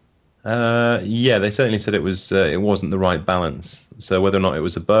 They certainly said it wasn't the right balance. So whether or not it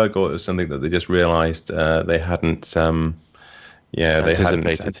was a bug or it was something that they just realised they hadn't...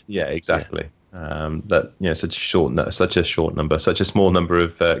 anticipated. Yeah, exactly. Such a short number, such a small number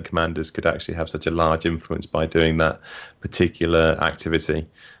of commanders could actually have such a large influence by doing that particular activity.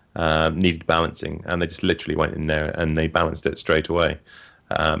 Needed balancing, and they just literally went in there and they balanced it straight away.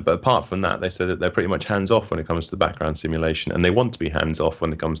 But apart from that, they said that they're pretty much hands off when it comes to the background simulation, and they want to be hands off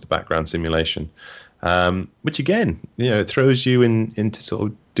when it comes to background simulation. Which again, it throws you into sort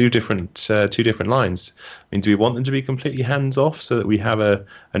of two different lines. I mean, do we want them to be completely hands off so that we have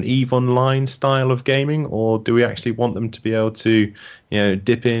an EVE Online style of gaming, or do we actually want them to be able to,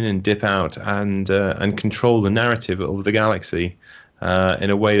 dip in and dip out and control the narrative of the galaxy in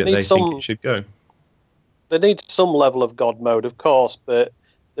a way that they think it should go? They need some level of God mode, of course, but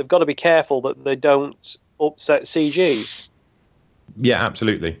they've got to be careful that they don't upset CGs. Yeah,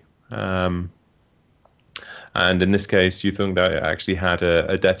 absolutely. And in this case, you think that it actually had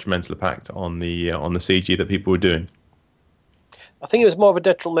a detrimental impact on the CG that people were doing? I think it was more of a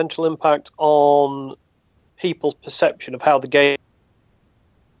detrimental impact on people's perception of how the game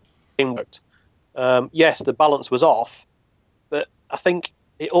worked. Yes, the balance was off, but I think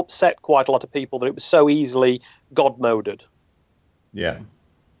it upset quite a lot of people that it was so easily God-moded. Yeah.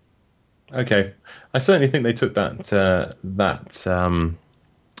 Okay. I certainly think they took that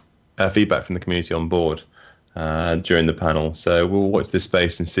feedback from the community on board during the panel. So we'll watch this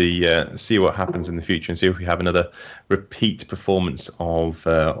space and see what happens in the future, and see if we have another repeat performance of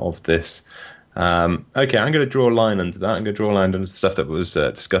this. Okay, I'm going to draw a line under that. I'm going to draw a line under the stuff that was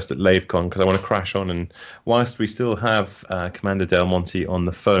discussed at LaveCon, because I want to crash on. And whilst we still have Commander Del Monte on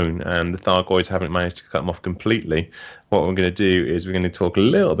the phone and the Thargoids haven't managed to cut him off completely, what we're going to do is we're going to talk a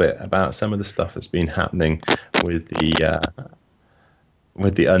little bit about some of the stuff that's been happening with the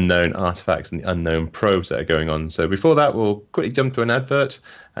unknown artifacts and the unknown probes that are going on. So before that, we'll quickly jump to an advert,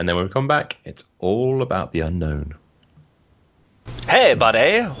 and then when we come back, it's all about the unknown. Hey,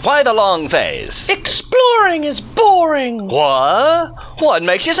 buddy, why the long face? Exploring is boring. What? What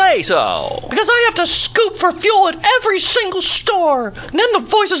makes you say so? Because I have to scoop for fuel at every single store. And then the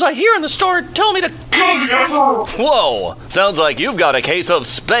voices I hear in the store tell me to... Whoa, sounds like you've got a case of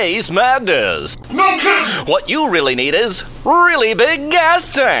space madness. What you really need is really big gas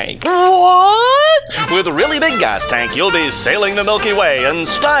tank. What? With really big gas tank, you'll be sailing the Milky Way in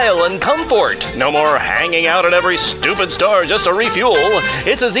style and comfort. No more hanging out at every stupid store just to refuel.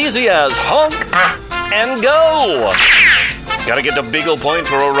 It's as easy as honk and go. Gotta get to Beagle Point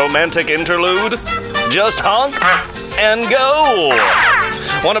for a romantic interlude? Just honk and go.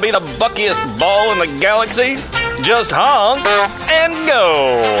 Want to be the buckiest ball in the galaxy? Just honk and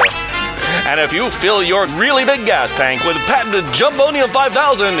go. And if you fill your really big gas tank with patented Jumbonium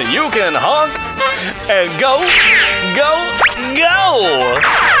 5000, you can honk and go, go, go.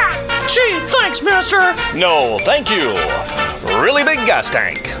 Gee, thanks, mister. No, thank you. Really big gas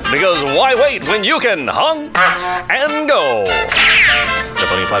tank. Because why wait when you can honk and go?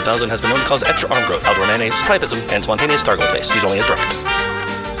 Jumbonium 5000 has been known to cause extra arm growth, outdoor mayonnaise, priapism, and spontaneous Thargoid face. Use only as directed.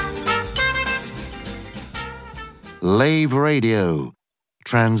 Lave Radio,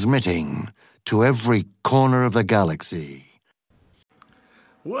 transmitting to every corner of the galaxy.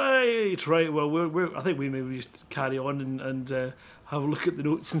 Right. Well, I think we maybe just carry on and have a look at the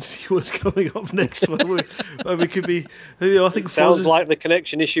notes and see what's coming up next. we could be. I think sounds like the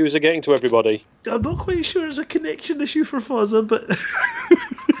connection issues are getting to everybody. I'm not quite sure it's a connection issue for Fozza, but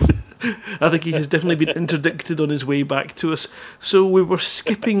I think he has definitely been interdicted on his way back to us. So we were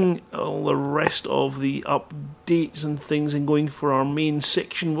skipping all the rest of the updates and things and going for our main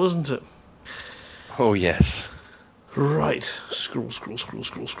section, wasn't it? Oh, yes. Right. Scroll.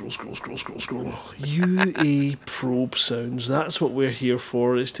 UA probe sounds. That's what we're here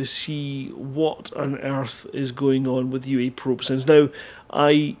for, is to see what on earth is going on with UA probe sounds. Now,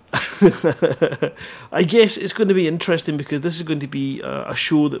 I guess it's going to be interesting because this is going to be a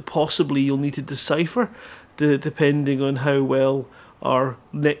show that possibly you'll need to decipher, depending on how well our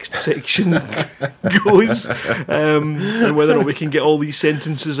next section goes, and whether or not we can get all these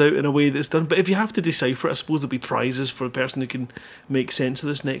sentences out in a way that's done. But if you have to decipher it, I suppose there'll be prizes for the person who can make sense of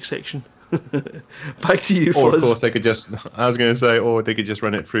this next section. Back to you, Fuzz. Or of course they could just, I was going to say, or they could just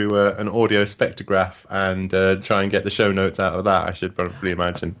run it through an audio spectrograph and try and get the show notes out of that, I should probably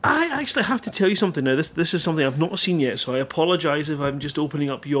imagine. I actually have to tell you something now. This is something I've not seen yet, so I apologise if I'm just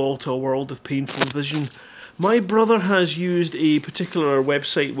opening up you all to a world of painful vision. My brother has used a particular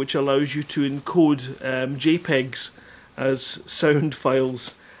website which allows you to encode JPEGs as sound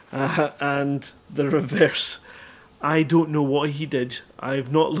files, and the reverse. I don't know what he did.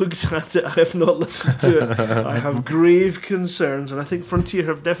 I've not looked at it. I have not listened to it. I have grave concerns, and I think Frontier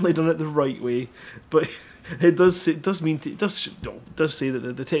have definitely done it the right way. But it does say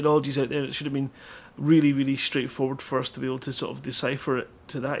that the technology's out there. It should have been really, really straightforward for us to be able to sort of decipher it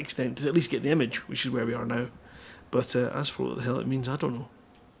to that extent, to at least get the image, which is where we are now. But as for what the hell it means, I don't know.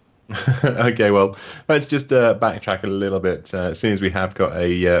 Okay, well, let's just backtrack a little bit. Seeing as we have got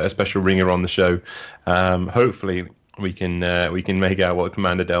a special ringer on the show, hopefully we can make out what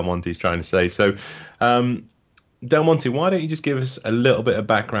Commander Del Monte is trying to say. So Del Monte, why don't you just give us a little bit of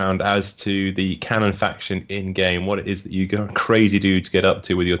background as to the Cannon faction in game, what it is that you crazy dudes get up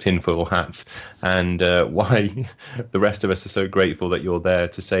to with your tinfoil hats, and why the rest of us are so grateful that you're there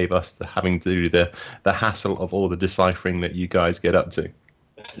to save us having to do the hassle of all the deciphering that you guys get up to.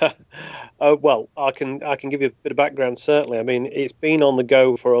 Well, I can give you a bit of background. Certainly, I mean, it's been on the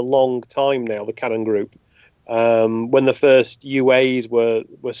go for a long time now. The Cannon Group, when the first UAs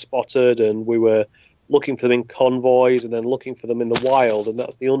were spotted, and we were looking for them in convoys and then looking for them in the wild, and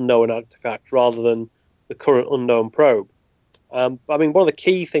that's the unknown artifact rather than the current unknown probe. I mean, one of the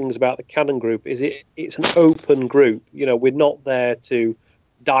key things about the Cannon Group is it's an open group. You know, we're not there to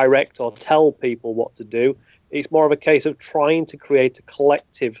direct or tell people what to do. It's more of a case of trying to create a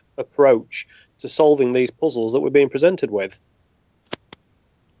collective approach to solving these puzzles that we're being presented with.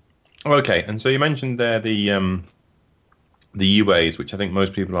 Okay, and so you mentioned there the UAs, which I think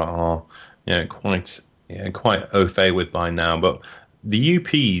most people are quite au fait with by now. But the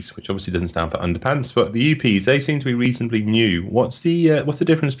UPs, which obviously doesn't stand for underpants, but the UPs, they seem to be reasonably new. What's the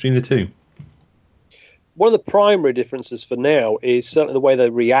difference between the two? One of the primary differences for now is certainly the way they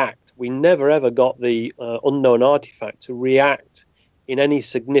react. We never ever got the unknown artifact to react in any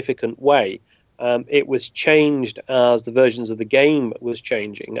significant way. It was changed as the versions of the game was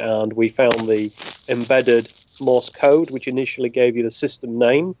changing, and we found the embedded Morse code, which initially gave you the system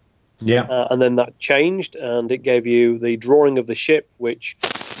name. Yeah. And then that changed, and it gave you the drawing of the ship, which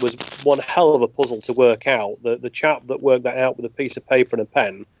was one hell of a puzzle to work out. The chap that worked that out with a piece of paper and a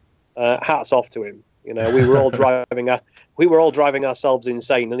pen, hats off to him. You know, we were all driving ourselves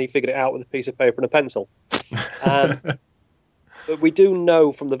insane, and he figured it out with a piece of paper and a pencil. But we do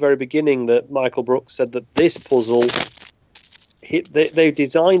know from the very beginning that Michael Brooks said that this puzzle, they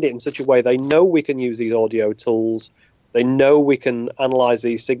designed it in such a way they know we can use these audio tools. They know we can analyze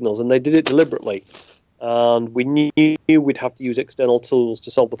these signals, and they did it deliberately. And we knew we'd have to use external tools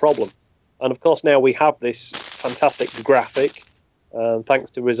to solve the problem. And of course, now we have this fantastic graphic, thanks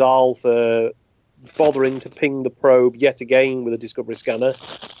to Rizal for bothering to ping the probe yet again with a Discovery scanner,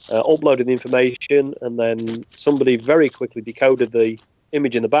 uploaded the information, and then somebody very quickly decoded the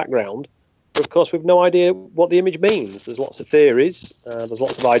image in the background. But of course, we've no idea what the image means. There's lots of theories, there's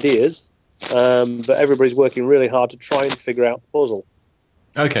lots of ideas. But everybody's working really hard to try and figure out the puzzle.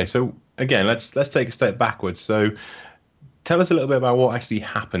 Okay, so again, let's take a step backwards. So tell us a little bit about what actually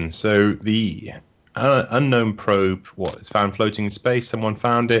happened. So the unknown probe, is found floating in space? Someone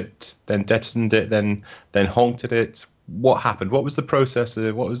found it, then jettisoned it, then honked at it. What happened? What was the process?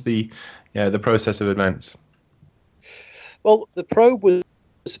 What was the process of events? Well, the probe was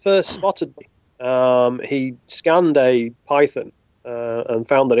first spotted. He scanned a Python. And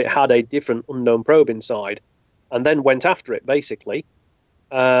found that it had a different unknown probe inside, and then went after it, basically.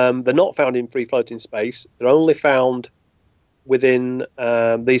 They're not found in free-floating space. They're only found within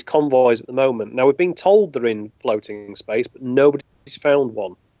these convoys at the moment. Now, we've been told they're in floating space, but nobody's found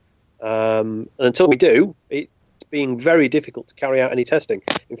one. And until we do, it's being very difficult to carry out any testing.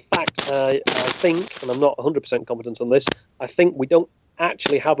 In fact, I think, and I'm not 100% competent on this, I think we don't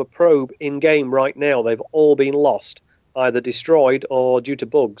actually have a probe in-game right now. They've all been lost, either destroyed or due to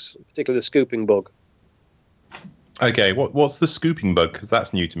bugs, particularly the scooping bug. Okay, what's the scooping bug? Because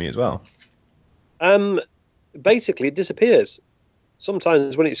that's new to me as well. Basically, it disappears.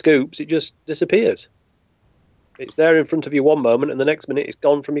 Sometimes when it scoops, it just disappears. It's there in front of you one moment, and the next minute it's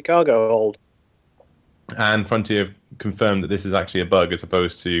gone from your cargo hold. And Frontier confirmed that this is actually a bug as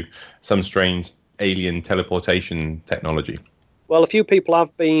opposed to some strange alien teleportation technology. Well, a few people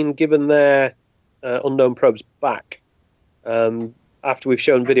have been given their unknown probes back after we've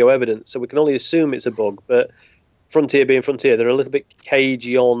shown video evidence, so we can only assume it's a bug. But Frontier being Frontier, they're a little bit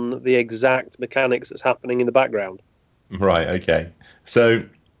cagey on the exact mechanics that's happening in the background. Right, okay. So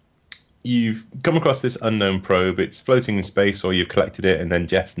you've come across this unknown probe. It's floating in space, or you've collected it and then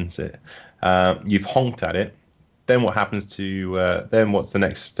jettisoned it. You've honked at it. Then what happens to... then what's the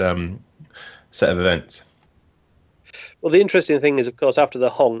next set of events? Well, the interesting thing is, of course, after the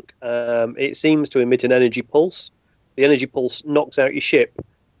honk, it seems to emit an energy pulse. The energy pulse knocks out your ship.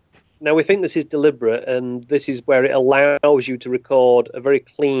 Now, we think this is deliberate, and this is where it allows you to record a very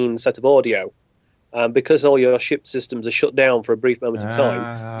clean set of audio. Because all your ship systems are shut down for a brief moment of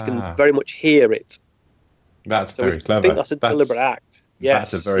time, you can very much hear it. That's very clever. I think that's a deliberate act.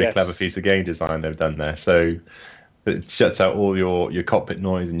 Yes, that's a very clever piece of game design they've done there. So it shuts out all your cockpit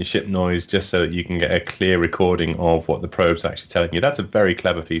noise and your ship noise just so that you can get a clear recording of what the probe's actually telling you. That's a very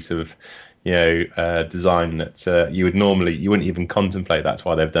clever piece of design that you wouldn't even contemplate. That's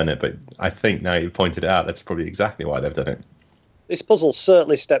why they've done it. But I think now you've pointed it out, that's probably exactly why they've done it. this puzzle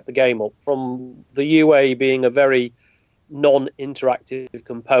certainly stepped the game up from the UA being a very non-interactive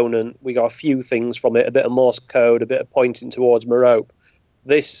component. We got a few things from it, a bit of Morse code, a bit of pointing towards Merope.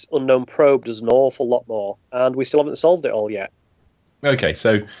 This Unknown Probe does an awful lot more, and we still haven't solved it all yet. Okay,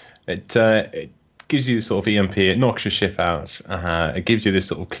 so it gives you this sort of EMP, it knocks your ship out, it gives you this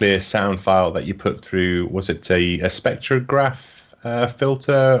sort of clear sound file that you put through, was it a spectrograph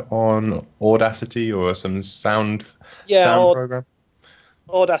filter on Audacity or some sound program?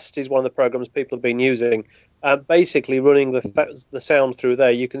 Audacity is one of the programs people have been using. Basically, running the sound through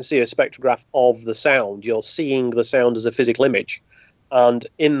there, you can see a spectrograph of the sound. You're seeing the sound as a physical image. And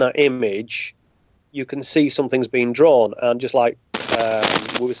in that image, you can see something's being drawn. And just like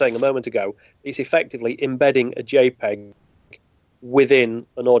we were saying a moment ago, it's effectively embedding a JPEG within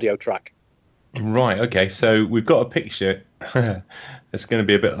an audio track. Right, okay. So we've got a picture. It's going to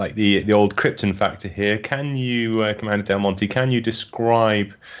be a bit like the old Krypton factor here. Can you, Commander Del Monte, can you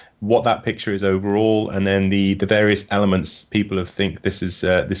describe what that picture is overall, and then the various elements people think this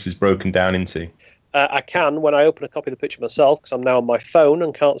is broken down into? I can when I open a copy of the picture myself, because I'm now on my phone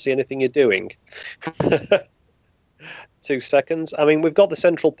and can't see anything you're doing. 2 seconds. I mean, we've got the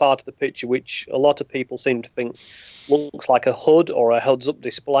central part of the picture, which a lot of people seem to think looks like a HUD or a heads-up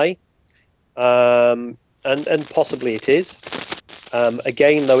display, and possibly it is.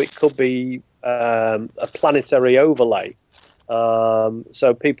 Again, though, it could be a planetary overlay.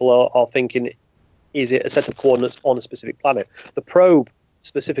 So people are thinking, is it a set of coordinates on a specific planet? The probe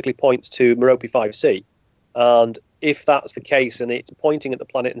specifically points to Merope 5C. And if that's the case, and it's pointing at the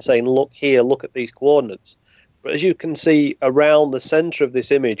planet and saying, look here, look at these coordinates. But as you can see around the center of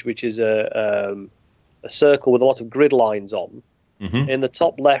this image, which is a circle with a lot of grid lines on, in the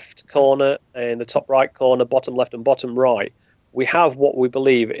top left corner, in the top right corner, bottom left and bottom right, we have what we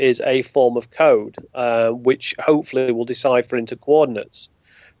believe is a form of code, which hopefully will decipher into coordinates.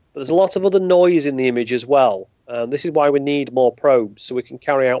 But there's a lot of other noise in the image as well. This is why we need more probes, so we can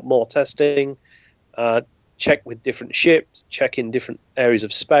carry out more testing, check with different ships, check in different areas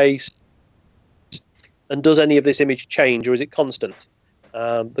of space. And does any of this image change, or is it constant?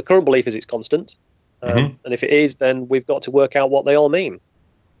 The current belief is it's constant. And if it is, then we've got to work out what they all mean.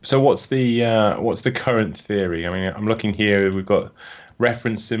 So what's the current theory? I mean, I'm looking here. We've got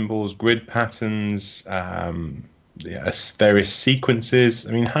reference symbols, grid patterns, various sequences.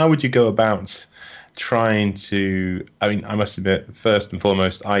 I mean, how would you go about trying to? I mean, I must admit, first and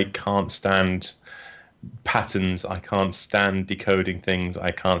foremost, I can't stand patterns. I can't stand decoding things.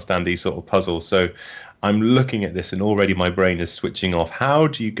 I can't stand these sort of puzzles. So I'm looking at this, and already my brain is switching off. How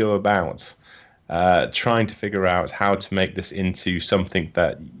do you go about trying to figure out how to make this into something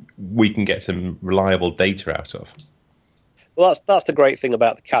that we can get some reliable data out of? Well, that's the great thing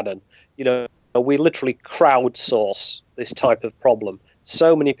about the Canon. You know, we literally crowdsource this type of problem.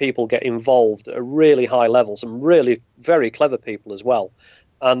 So many people get involved at a really high level, some really very clever people as well.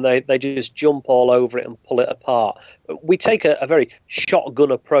 And they just jump all over it and pull it apart. We take a very shotgun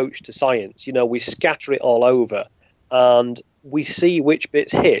approach to science. You know, we scatter it all over, and we see which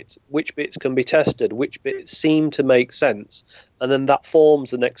bits hit, which bits can be tested, which bits seem to make sense, and then that forms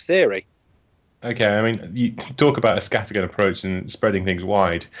the next theory. Okay, I mean, you talk about a scattergun approach and spreading things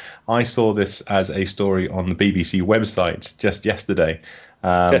wide. I saw this as a story on the BBC website just yesterday.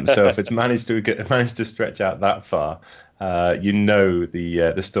 So if it's managed to stretch out that far, you know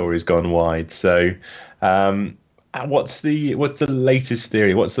the story's gone wide. So what's the latest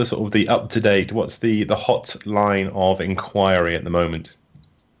theory? What's the sort of the up to date? What's the hot line of inquiry at the moment?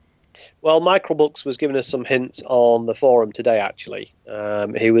 Well, Microbooks was giving us some hints on the forum today, actually.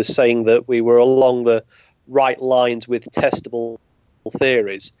 He was saying that we were along the right lines with testable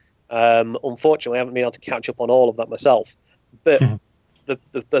theories. Unfortunately, I haven't been able to catch up on all of that myself. But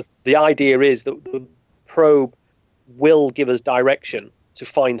the idea is that the probe will give us direction to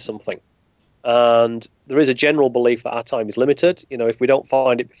find something. And there is a general belief that our time is limited. You know, if we don't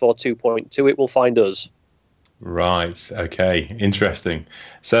find it before 2.2, it will find us. Right. Okay. Interesting.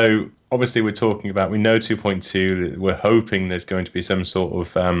 So obviously we know 2.2. We're hoping there's going to be some sort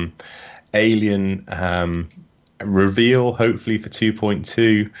of alien reveal, hopefully, for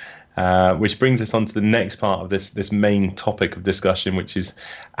 2.2, which brings us on to the next part of this main topic of discussion, which is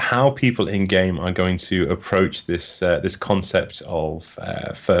how people in game are going to approach this concept of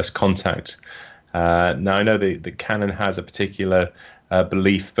first contact. Now I know the canon has a particular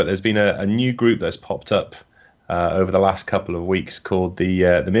belief, but there's been a new group that's popped up over the last couple of weeks called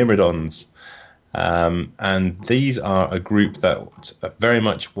the Myrmidons, and these are a group that very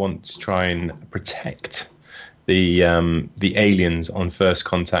much want to try and protect the aliens on first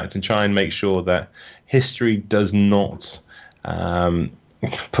contact and try and make sure that history does not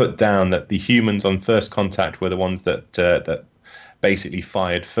put down that the humans on first contact were the ones that basically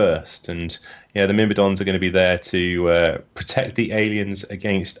fired first, and the Myrmidons are going to be there to protect the aliens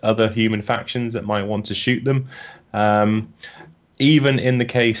against other human factions that might want to shoot them. Even in the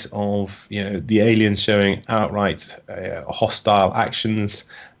case of the aliens showing outright hostile actions,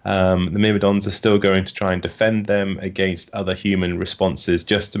 the Myrmidons are still going to try and defend them against other human responses,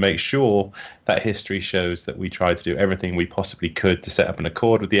 just to make sure that history shows that we tried to do everything we possibly could to set up an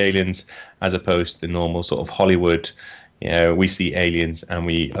accord with the aliens, as opposed to the normal sort of Hollywood, we see aliens and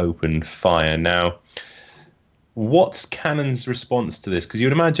we open fire. Now, what's Canon's response to this? Because you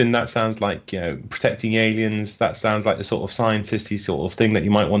would imagine that sounds like protecting aliens. That sounds like the sort of scientisty sort of thing that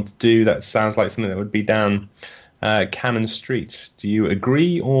you might want to do. That sounds like something that would be down Canon streets. Do you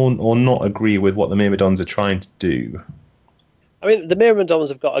agree or not agree with what the Myrmidons are trying to do? I mean, the Myrmidons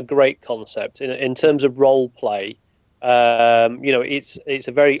have got a great concept in terms of role play. It's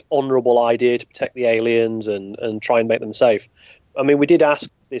a very honourable idea to protect the aliens and try and make them safe. I mean, we did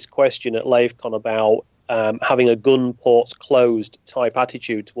ask this question at LaveCon about having a gun ports closed type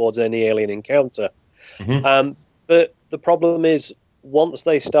attitude towards any alien encounter. Mm-hmm. But the problem is, once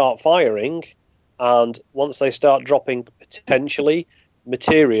they start firing and once they start dropping potentially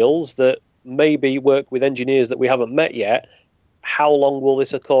materials that maybe work with engineers that we haven't met yet, how long will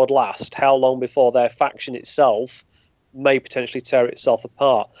this accord last? How long before their faction itself may potentially tear itself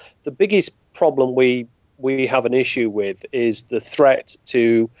apart? The biggest problem we have an issue with is the threat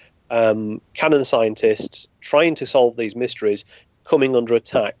to Canon scientists trying to solve these mysteries coming under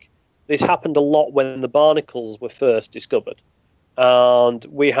attack. This happened a lot when the barnacles were first discovered, and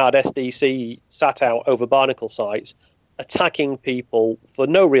we had SDC sat out over barnacle sites attacking people for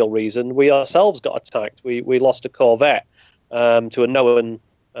no real reason. We ourselves got attacked. We lost a corvette to a known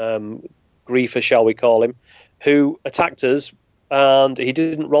griefer, shall we call him, who attacked us, and he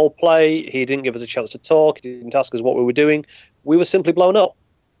didn't role play, he didn't give us a chance to talk, he didn't ask us what we were doing. We were simply blown up.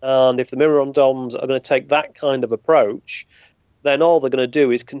 And if the Myrmidons are going to take that kind of approach, then all they're going to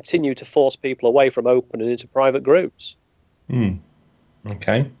do is continue to force people away from open and into private groups.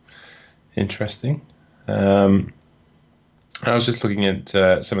 Okay. Interesting. I was just looking at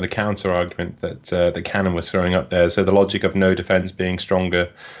some of the counter argument that Canon was throwing up there. So the logic of no defense being a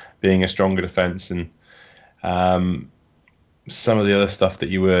stronger defense, and some of the other stuff that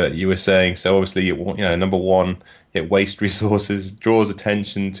you were saying. So obviously, number one, it wastes resources, draws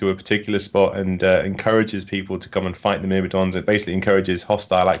attention to a particular spot, and encourages people to come and fight the Myrmidons. It basically encourages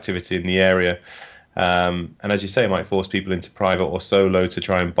hostile activity in the area, and as you say, it might force people into private or solo to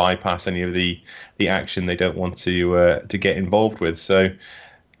try and bypass any of the action they don't want to get involved with. So,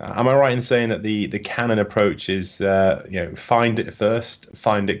 am I right in saying that the Canon approach is find it first,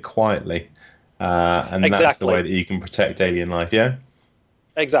 find it quietly? And exactly. That's the way that you can protect alien life, yeah?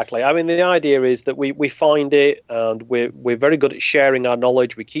 Exactly. I mean, the idea is that we find it, and we're very good at sharing our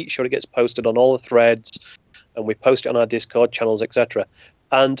knowledge. We keep sure it gets posted on all the threads, and we post it on our Discord channels, etc.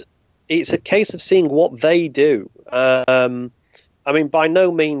 And it's a case of seeing what they do. I mean, by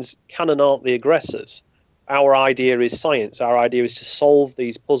no means Canon aren't the aggressors. Our idea is science. Our idea is to solve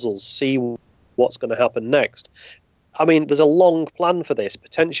these puzzles, see what's going to happen next. I mean, there's a long plan for this.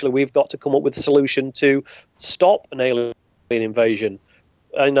 Potentially, we've got to come up with a solution to stop an alien invasion.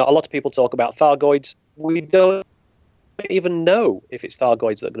 A lot of people talk about Thargoids. We don't even know if it's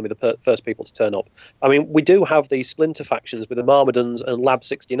Thargoids that are going to be the first people to turn up. I mean, we do have these splinter factions with the Myrmidons and Lab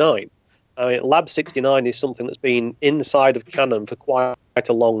 69. I mean, Lab 69 is something that's been inside of Canon for quite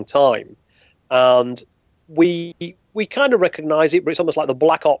a long time. And we kind of recognise it, but it's almost like the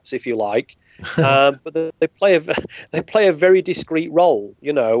Black Ops, if you like. But they play a very discreet role.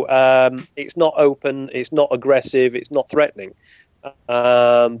 It's not open, it's not aggressive, it's not threatening.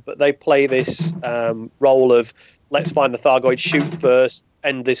 But they play this role of let's find the Thargoid, shoot first,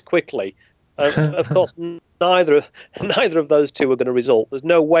 end this quickly. Of course, neither of those two are going to result. There's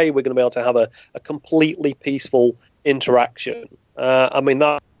no way we're going to be able to have a completely peaceful interaction. I mean,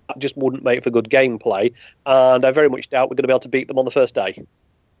 that just wouldn't make for good gameplay, and I very much doubt we're going to be able to beat them on the first day.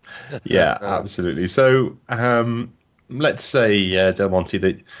 Yeah, absolutely. So let's say, Del Monte,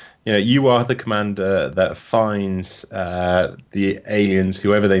 that you are the commander that finds the aliens,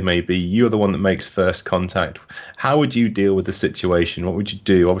 whoever they may be. You're the one that makes first contact. How would you deal with the situation? What would you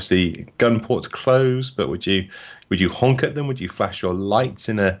do? Obviously, gun ports closed, but would you honk at them? Would you flash your lights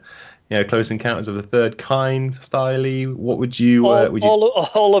in a Close Encounters of the Third Kind style-y? What would you...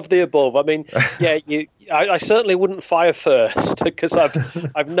 all of the above. I mean, yeah, I certainly wouldn't fire first, because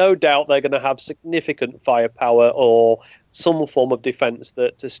I've no doubt they're going to have significant firepower or some form of defence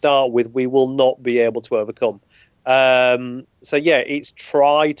that, to start with, we will not be able to overcome. So yeah, it's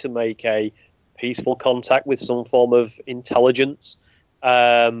tried to make a peaceful contact with some form of intelligence.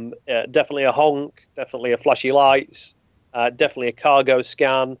 Definitely a honk, definitely a flashy lights, definitely a cargo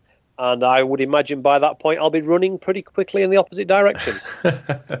scan, and I would imagine by that point I'll be running pretty quickly in the opposite direction.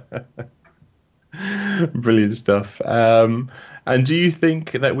 Brilliant stuff. And do you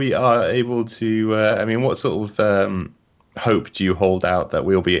think that we are able to? I mean, what sort of hope do you hold out that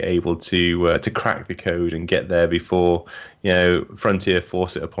we'll be able to crack the code and get there before Frontier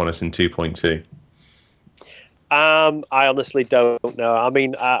force it upon us in 2.2? I honestly don't know. I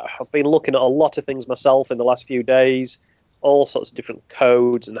mean, I've been looking at a lot of things myself in the last few days, all sorts of different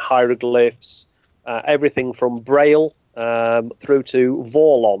codes and hieroglyphs, everything from Braille through to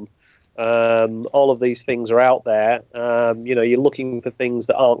Vorlon. All of these things are out there. You're looking for things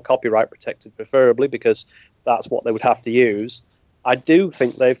that aren't copyright protected, preferably, because that's what they would have to use. I do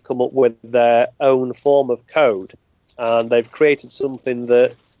think they've come up with their own form of code, and they've created something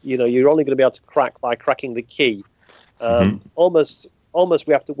that you're only going to be able to crack by cracking the key. Almost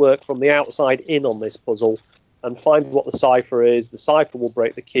we have to work from the outside in on this puzzle and find what the cipher is. The cipher will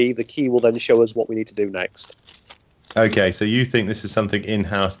break the key will then show us what we need to do next. Okay, so you think this is something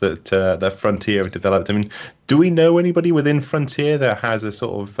in-house that Frontier have developed? I mean, do we know anybody within Frontier that has a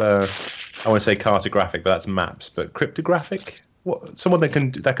sort of, I want to say cartographic, but that's maps, but cryptographic? Someone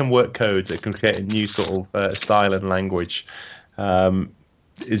that can work codes, that can create a new sort of style and language.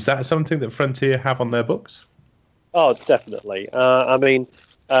 Is that something that Frontier have on their books? Oh, definitely.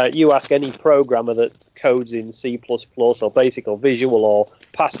 You ask any programmer that codes in C++ or BASIC or Visual or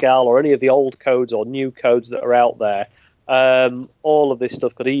Pascal or any of the old codes or new codes that are out there, all of this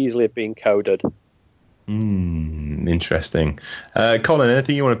stuff could easily have been coded. Interesting. Colin,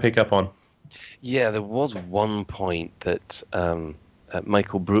 anything you want to pick up on? Yeah, there was one point that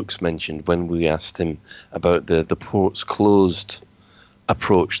Michael Brooks mentioned when we asked him about the ports closed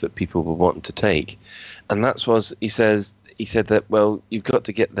approach that people were wanting to take, and that was he said that, well, you've got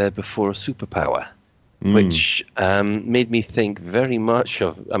to get there before a superpower, which made me think very much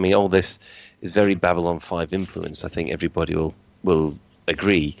of, I mean, all this is very Babylon 5 influence. I think everybody will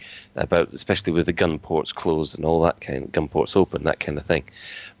agree about, especially with the gun ports closed and all that kind of gun ports open, that kind of thing.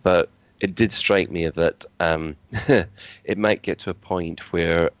 But it did strike me that it might get to a point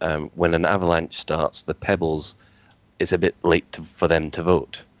where when an avalanche starts, the pebbles is a bit late for them to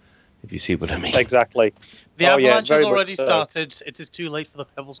vote, if you see what I mean. Exactly. The avalanche has already started. It is too late for the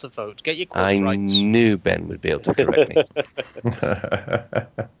pebbles to vote. Get your quotes right. I knew Ben would be able to correct me.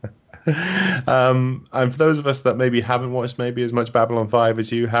 And for those of us that maybe haven't watched maybe as much Babylon 5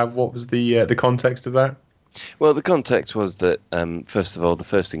 as you have, what was the context of that? Well, the context was that, first of all, the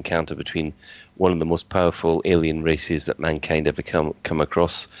first encounter between one of the most powerful alien races that mankind ever come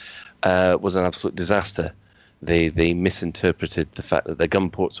across was an absolute disaster. They misinterpreted the fact that their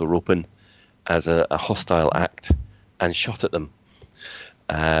gun ports were open as a hostile act and shot at them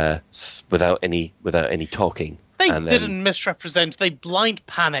without any talking. They didn't misrepresent. They blind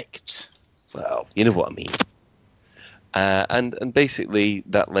panicked. Well, you know what I mean. And basically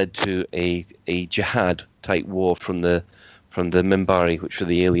that led to a jihad type war from the Minbari, which were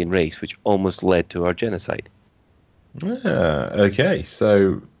the alien race, which almost led to our genocide. Okay,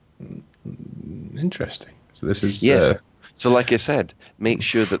 so interesting. So this is yes. So like I said, make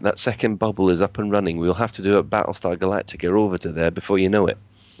sure that second bubble is up and running. We'll have to do a Battlestar Galactica over to there before you know it.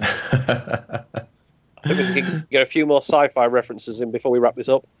 I think we can get a few more sci-fi references in before we wrap this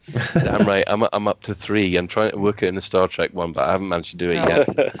up. Damn right, I'm up to 3. I'm trying to work it in a Star Trek one, but I haven't managed to do it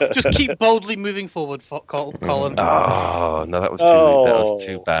yet. Just keep boldly moving forward, Colin. Oh no, that was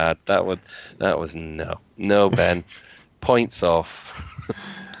too bad. That was no, Ben. Points off.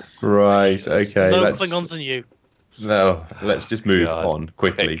 Right. Okay. No Klingons and you. No, let's just move on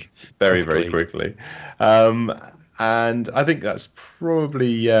quickly, very quickly. And I think that's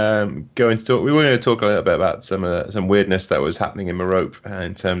probably going to talk. We were going to talk a little bit about some weirdness that was happening in Merope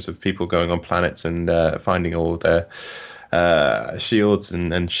in terms of people going on planets and finding all their shields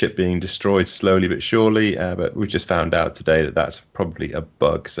and ship being destroyed slowly but surely. But we've just found out today that that's probably a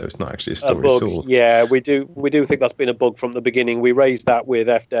bug, so it's not actually a story at all. Yeah, we do think that's been a bug from the beginning. We raised that with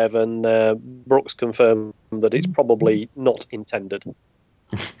FDev, and Brooks confirmed that it's probably not intended.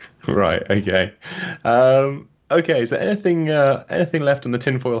 Right. Okay. Okay, is there anything left on the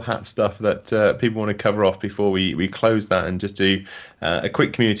tinfoil hat stuff that people want to cover off before we close that and just do a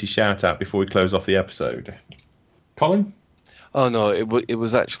quick community shout out before we close off the episode? Colin? Oh no, it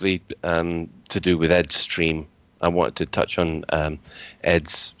was actually to do with Ed's stream. I wanted to touch on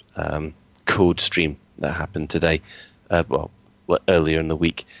Ed's code stream that happened today, earlier in the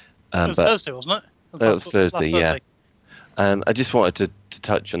week. It was Thursday, wasn't it? That was Thursday, yeah. I just wanted to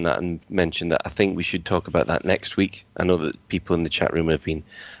touch on that and mention that I think we should talk about that next week. I know that people in the chat room have been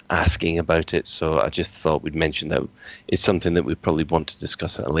asking about it, so I just thought we'd mention that it's something that we probably want to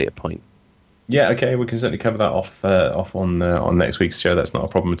discuss at a later point. Yeah, okay, we can certainly cover that off on next week's show. That's not a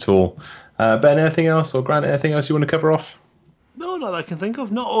problem at all. Ben, anything else, or Grant, anything else you want to cover off? No, not that I can think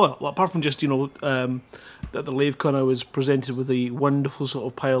of. No, well, apart from just, at the LaveCon I was presented with a wonderful sort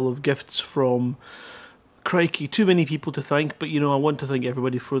of pile of gifts from, crikey, too many people to thank, but, I want to thank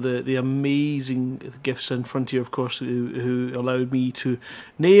everybody for the amazing gifts, and Frontier, of course, who allowed me to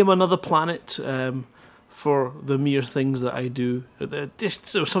name another planet for the mere things that I do. Just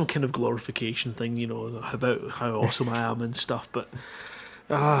some kind of glorification thing, about how awesome I am and stuff, but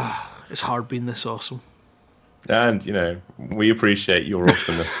it's hard being this awesome. And, we appreciate your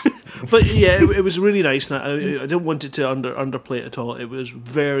awesomeness. But yeah, it was really nice, and I didn't want it to underplay it at all. It was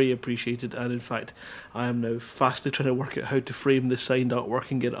very appreciated, and in fact, I am now fastly trying to work out how to frame this signed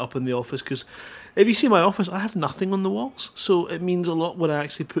artwork and get it up in the office, because if you see my office, I have nothing on the walls, so it means a lot when I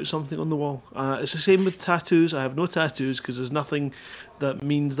actually put something on the wall. It's the same with tattoos. I have no tattoos because there's nothing that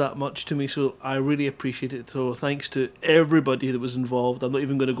means that much to me, so I really appreciate it. So thanks to everybody that was involved. I'm not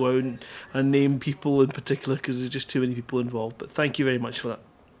even going to go out and name people in particular because there's just too many people involved, but thank you very much for that.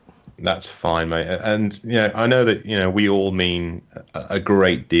 That's fine, mate. And, I know that, we all mean a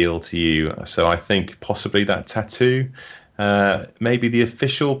great deal to you, so I think possibly that tattoo, maybe the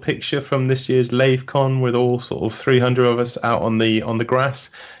official picture from this year's LaveCon with all sort of 300 of us out on the grass,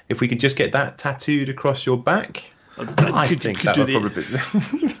 if we could just get that tattooed across your back, I think that would probably be...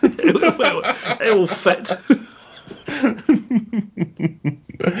 it will fit.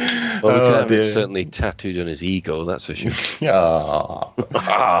 Well, we could have it certainly tattooed on his ego, that's for sure.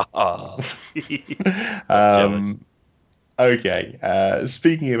 Okay,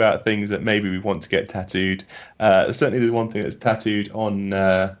 speaking about things that maybe we want to get tattooed, certainly there's one thing that's tattooed on...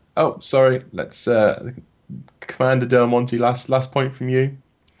 let's... Commander Del Monte, last point from you.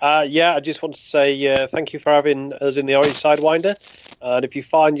 I just want to say thank you for having us in the Orange Sidewinder. And if you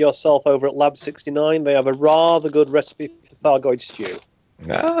find yourself over at Lab 69, they have a rather good recipe for Thargoid stew.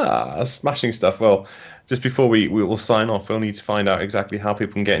 Smashing stuff. Well, just before we will sign off, we'll need to find out exactly how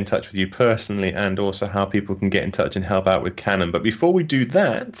people can get in touch with you personally, and also how people can get in touch and help out with Canon. But before we do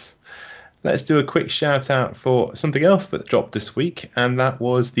that, let's do a quick shout out for something else that dropped this week, and that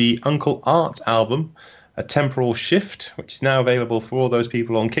was the Uncle Art album, A Temporal Shift, which is now available for all those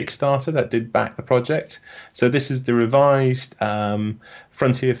people on Kickstarter that did back the project. So this is the revised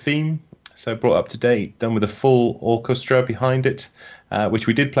Frontier theme, so brought up to date, done with a full orchestra behind it, which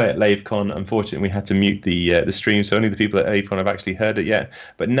we did play at LaveCon. Unfortunately, we had to mute the stream, so only the people at LaveCon have actually heard it yet.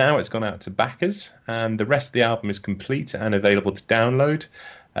 But now it's gone out to backers, and the rest of the album is complete and available to download.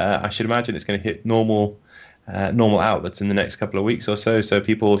 I should imagine it's going to hit normal outlets in the next couple of weeks or so. So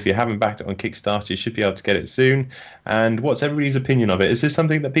people, if you haven't backed it on Kickstarter, you should be able to get it soon. And what's everybody's opinion of it? Is this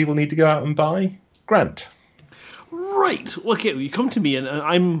something that people need to go out and buy? Grant? Right. Okay, you come to me, and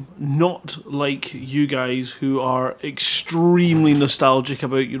I'm not like you guys who are extremely nostalgic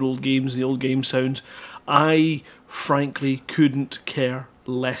about your old games, the old game sounds. I, frankly, couldn't care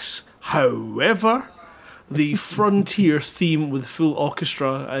less. However, the Frontier theme with full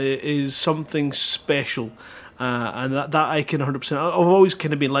orchestra is something special, and that I can 100%. I've always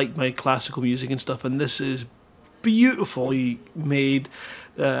kind of been like my classical music and stuff, and this is beautifully made.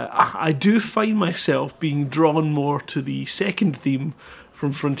 I do find myself being drawn more to the second theme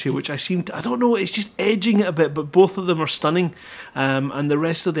from Frontier, which I don't know, it's just edging it a bit, but both of them are stunning, and the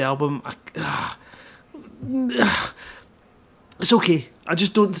rest of the album, it's okay. I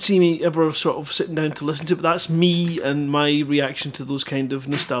just don't see me ever sort of sitting down to listen to it, but that's me and my reaction to those kind of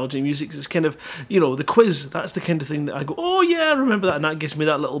nostalgic music. It's kind of, the quiz, that's the kind of thing that I go, oh yeah, I remember that, and that gives me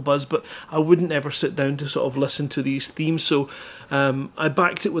that little buzz, but I wouldn't ever sit down to sort of listen to these themes, so I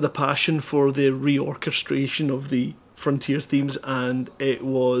backed it with a passion for the reorchestration of the Frontier themes, and it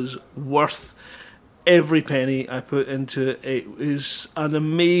was worth every penny I put into it. It is an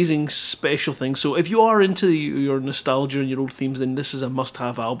amazing special thing. So if you are into your nostalgia and your old themes, then this is a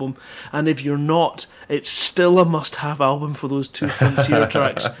must-have album. And if you're not, it's still a must-have album for those two Frontier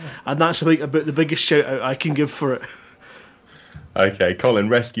tracks. And that's about the biggest shout-out I can give for it. Okay, Colin,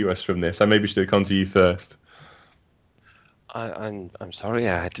 rescue us from this. I maybe should have come to you first. I'm sorry,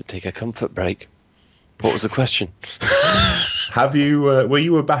 I had to take a comfort break. What was the question? Were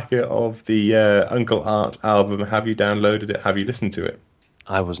you a backer of the Uncle Art album? Have you downloaded it? Have you listened to it?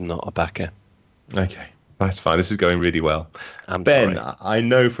 I was not a backer. Okay. That's fine. This is going really well. I'm Ben, sorry. I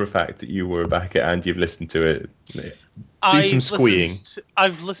know for a fact that you were back and you've listened to it. Some squeeing.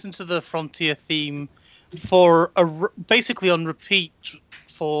 I've listened to the Frontier theme for basically on repeat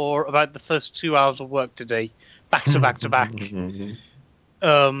for about the first 2 hours of work today, back to back to back.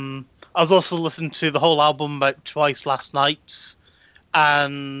 I was also listening to the whole album about twice last night,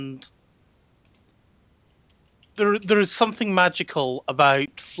 and there is something magical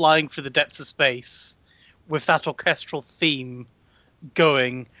about flying through the depths of space with that orchestral theme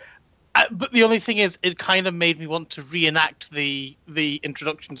going. But the only thing is, it kind of made me want to reenact the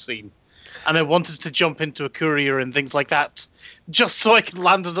introduction scene. And I wanted to jump into a courier and things like that, just so I could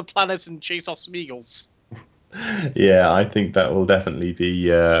land on the planet and chase off some eagles. Yeah, I think that will definitely be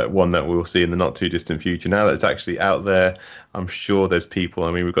one that we'll see in the not too distant future. Now that it's actually out there, I'm sure there's people.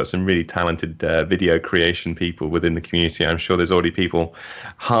 I mean, we've got some really talented video creation people within the community. I'm sure there's already people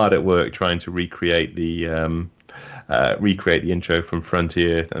hard at work trying to recreate the intro from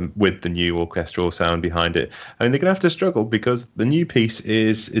Frontier and with the new orchestral sound behind it. I mean, they're going to have to struggle because the new piece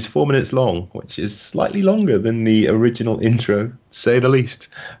is 4 minutes long, which is slightly longer than the original intro, to say the least.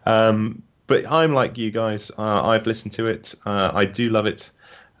 But I'm like you guys. I've listened to it. I do love it.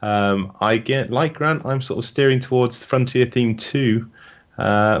 Like Grant, I'm sort of steering towards the Frontier theme 2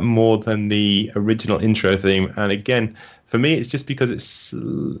 more than the original intro theme. And again, for me, it's just because it's...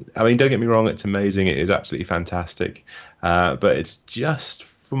 I mean, don't get me wrong, it's amazing. It is absolutely fantastic. But it's just,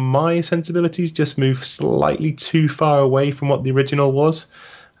 for my sensibilities, just moved slightly too far away from what the original was.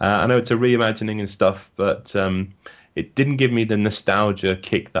 I know it's a reimagining and stuff, but... it didn't give me the nostalgia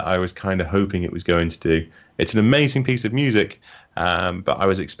kick that I was kind of hoping it was going to do. It's an amazing piece of music, but I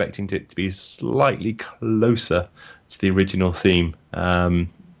was expecting it to be slightly closer to the original theme.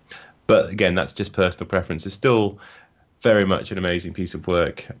 But again, that's just personal preference. It's still very much an amazing piece of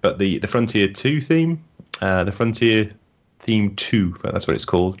work. But the Frontier 2 theme, the Frontier Theme 2, that's what it's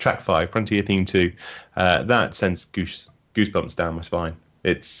called, Track 5, Frontier Theme 2, that sends goosebumps down my spine.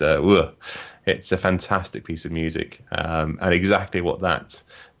 It's a fantastic piece of music, and exactly what that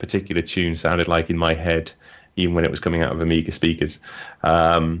particular tune sounded like in my head, even when it was coming out of Amiga speakers.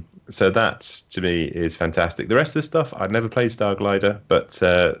 So that, to me, is fantastic. The rest of the stuff, I've never played Starglider, but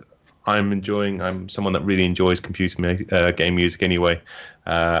I'm someone that really enjoys computer game music anyway,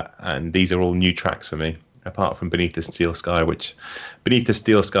 and these are all new tracks for me, apart from Beneath the Steel Sky, which Beneath the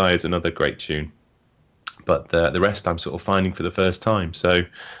Steel Sky is another great tune. But the rest I'm sort of finding for the first time. So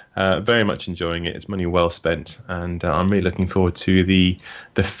very much enjoying it. It's money well spent. And I'm really looking forward to the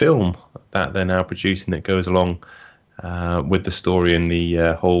film that they're now producing that goes along with the story and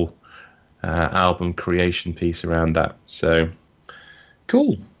the whole album creation piece around that. So,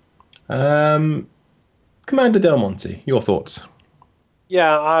 cool. Commander Del Monte, your thoughts?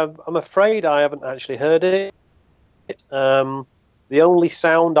 Yeah, I'm afraid I haven't actually heard it. The only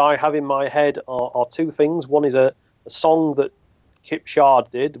sound I have in my head are two things. One is a song that Kip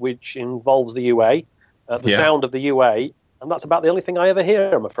Shard did, which involves the UA, sound of the UA, and that's about the only thing I ever hear,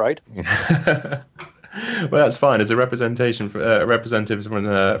 I'm afraid. Well, that's fine. As a representative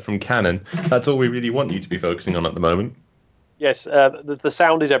from Canon, that's all we really want you to be focusing on at the moment. Yes, the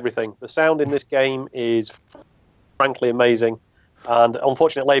sound is everything. The sound in this game is frankly amazing, and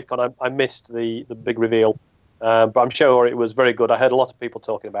unfortunately at LaveCon I missed the big reveal. But I'm sure it was very good. I heard a lot of people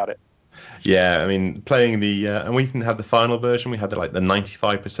talking about it. Yeah, I mean, playing and we didn't have the final version. We had the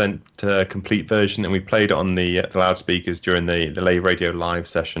 95% complete version, and we played it on the loudspeakers during the Lave Radio live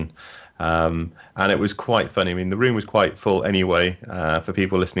session. And it was quite funny. I mean, the room was quite full anyway for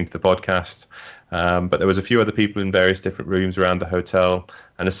people listening to the podcast. But there was a few other people in various different rooms around the hotel.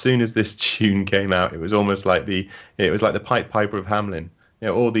 And as soon as this tune came out, it was almost like the Pied Piper of Hamelin. You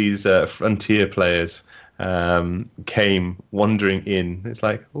know, all these Frontier players came wandering in. It's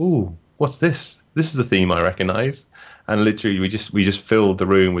like, ooh, what's this? This is the theme I recognize. And literally, we just filled the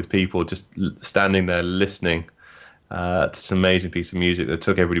room with people just standing there listening to this amazing piece of music that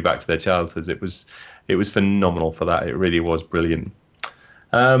took everybody back to their childhoods. It was phenomenal for that. It really was brilliant.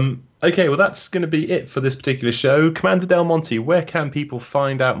 Okay, well, that's going to be it for this particular show. Commander Del Monte, where can people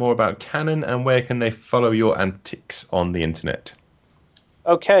find out more about Canon, and where can they follow your antics on the internet?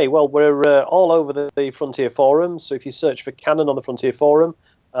 Okay, well, we're all over the Frontier forums, so if you search for Canon on the Frontier forum,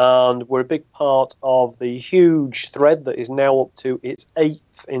 and we're a big part of the huge thread that is now up to its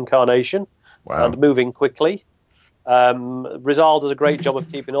 8th incarnation. Wow. And moving quickly. Rizal does a great job of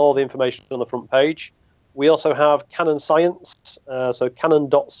keeping all the information on the front page. We also have Canon Science, so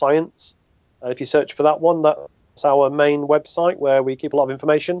canon.science. If you search for that one, that's our main website where we keep a lot of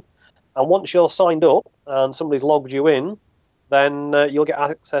information. And once you're signed up and somebody's logged you in, then you'll get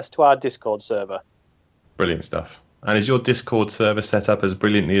access to our Discord server. Brilliant stuff. And is your Discord server set up as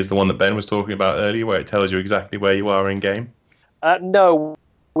brilliantly as the one that Ben was talking about earlier, where it tells you exactly where you are in game? No,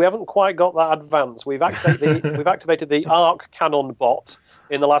 we haven't quite got that advanced. We've activated the Arc Cannon bot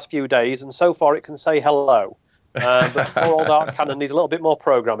in the last few days, and so far it can say hello. But poor old Arc Cannon needs a little bit more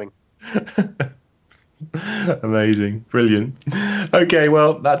programming. Amazing. Brilliant. Okay,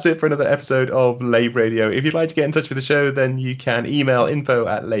 well, that's it for another episode of Lave Radio. If you'd like to get in touch with the show, then you can email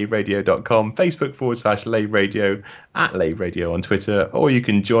info@laveradio.com, Facebook.com/Lave Radio, @Lave Radio on Twitter, or you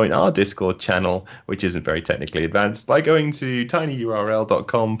can join our Discord channel, which isn't very technically advanced, by going to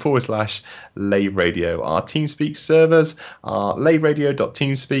tinyurl.com/Lave Radio. Our TeamSpeak servers are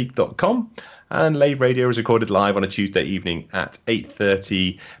laveradio.teamspeak.com. And Lave Radio is recorded live on a Tuesday evening at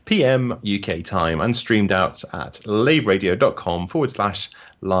 8:30 p.m. UK time and streamed out at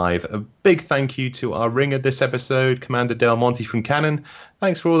laveradio.com/live. A big thank you to our ringer this episode, Commander Del Monte from Cannon.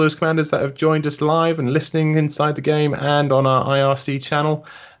 Thanks for all those commanders that have joined us live and listening inside the game and on our IRC channel.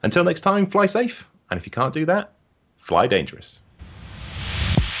 Until next time, fly safe. And if you can't do that, fly dangerous.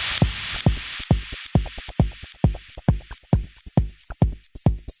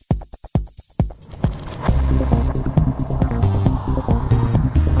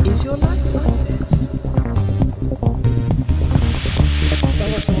 Is your life like this?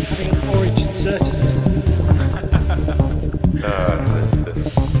 Sounds like someone having an orange inserted into them.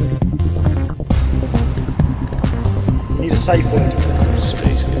 You need a safe word.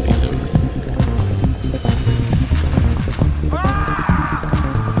 Space can be lonely.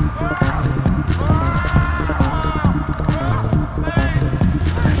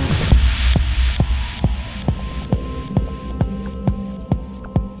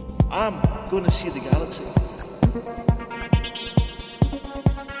 I'm going to see the galaxy.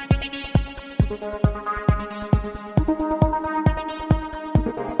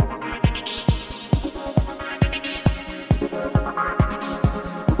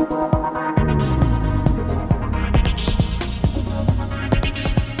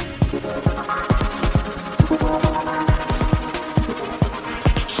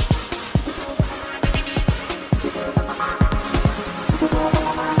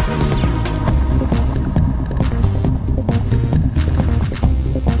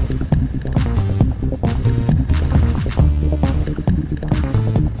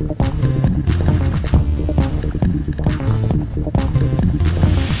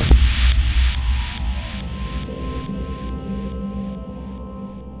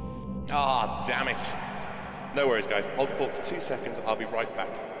 Ah, damn it. No worries, guys. Hold the fort for 2 seconds. I'll be right back.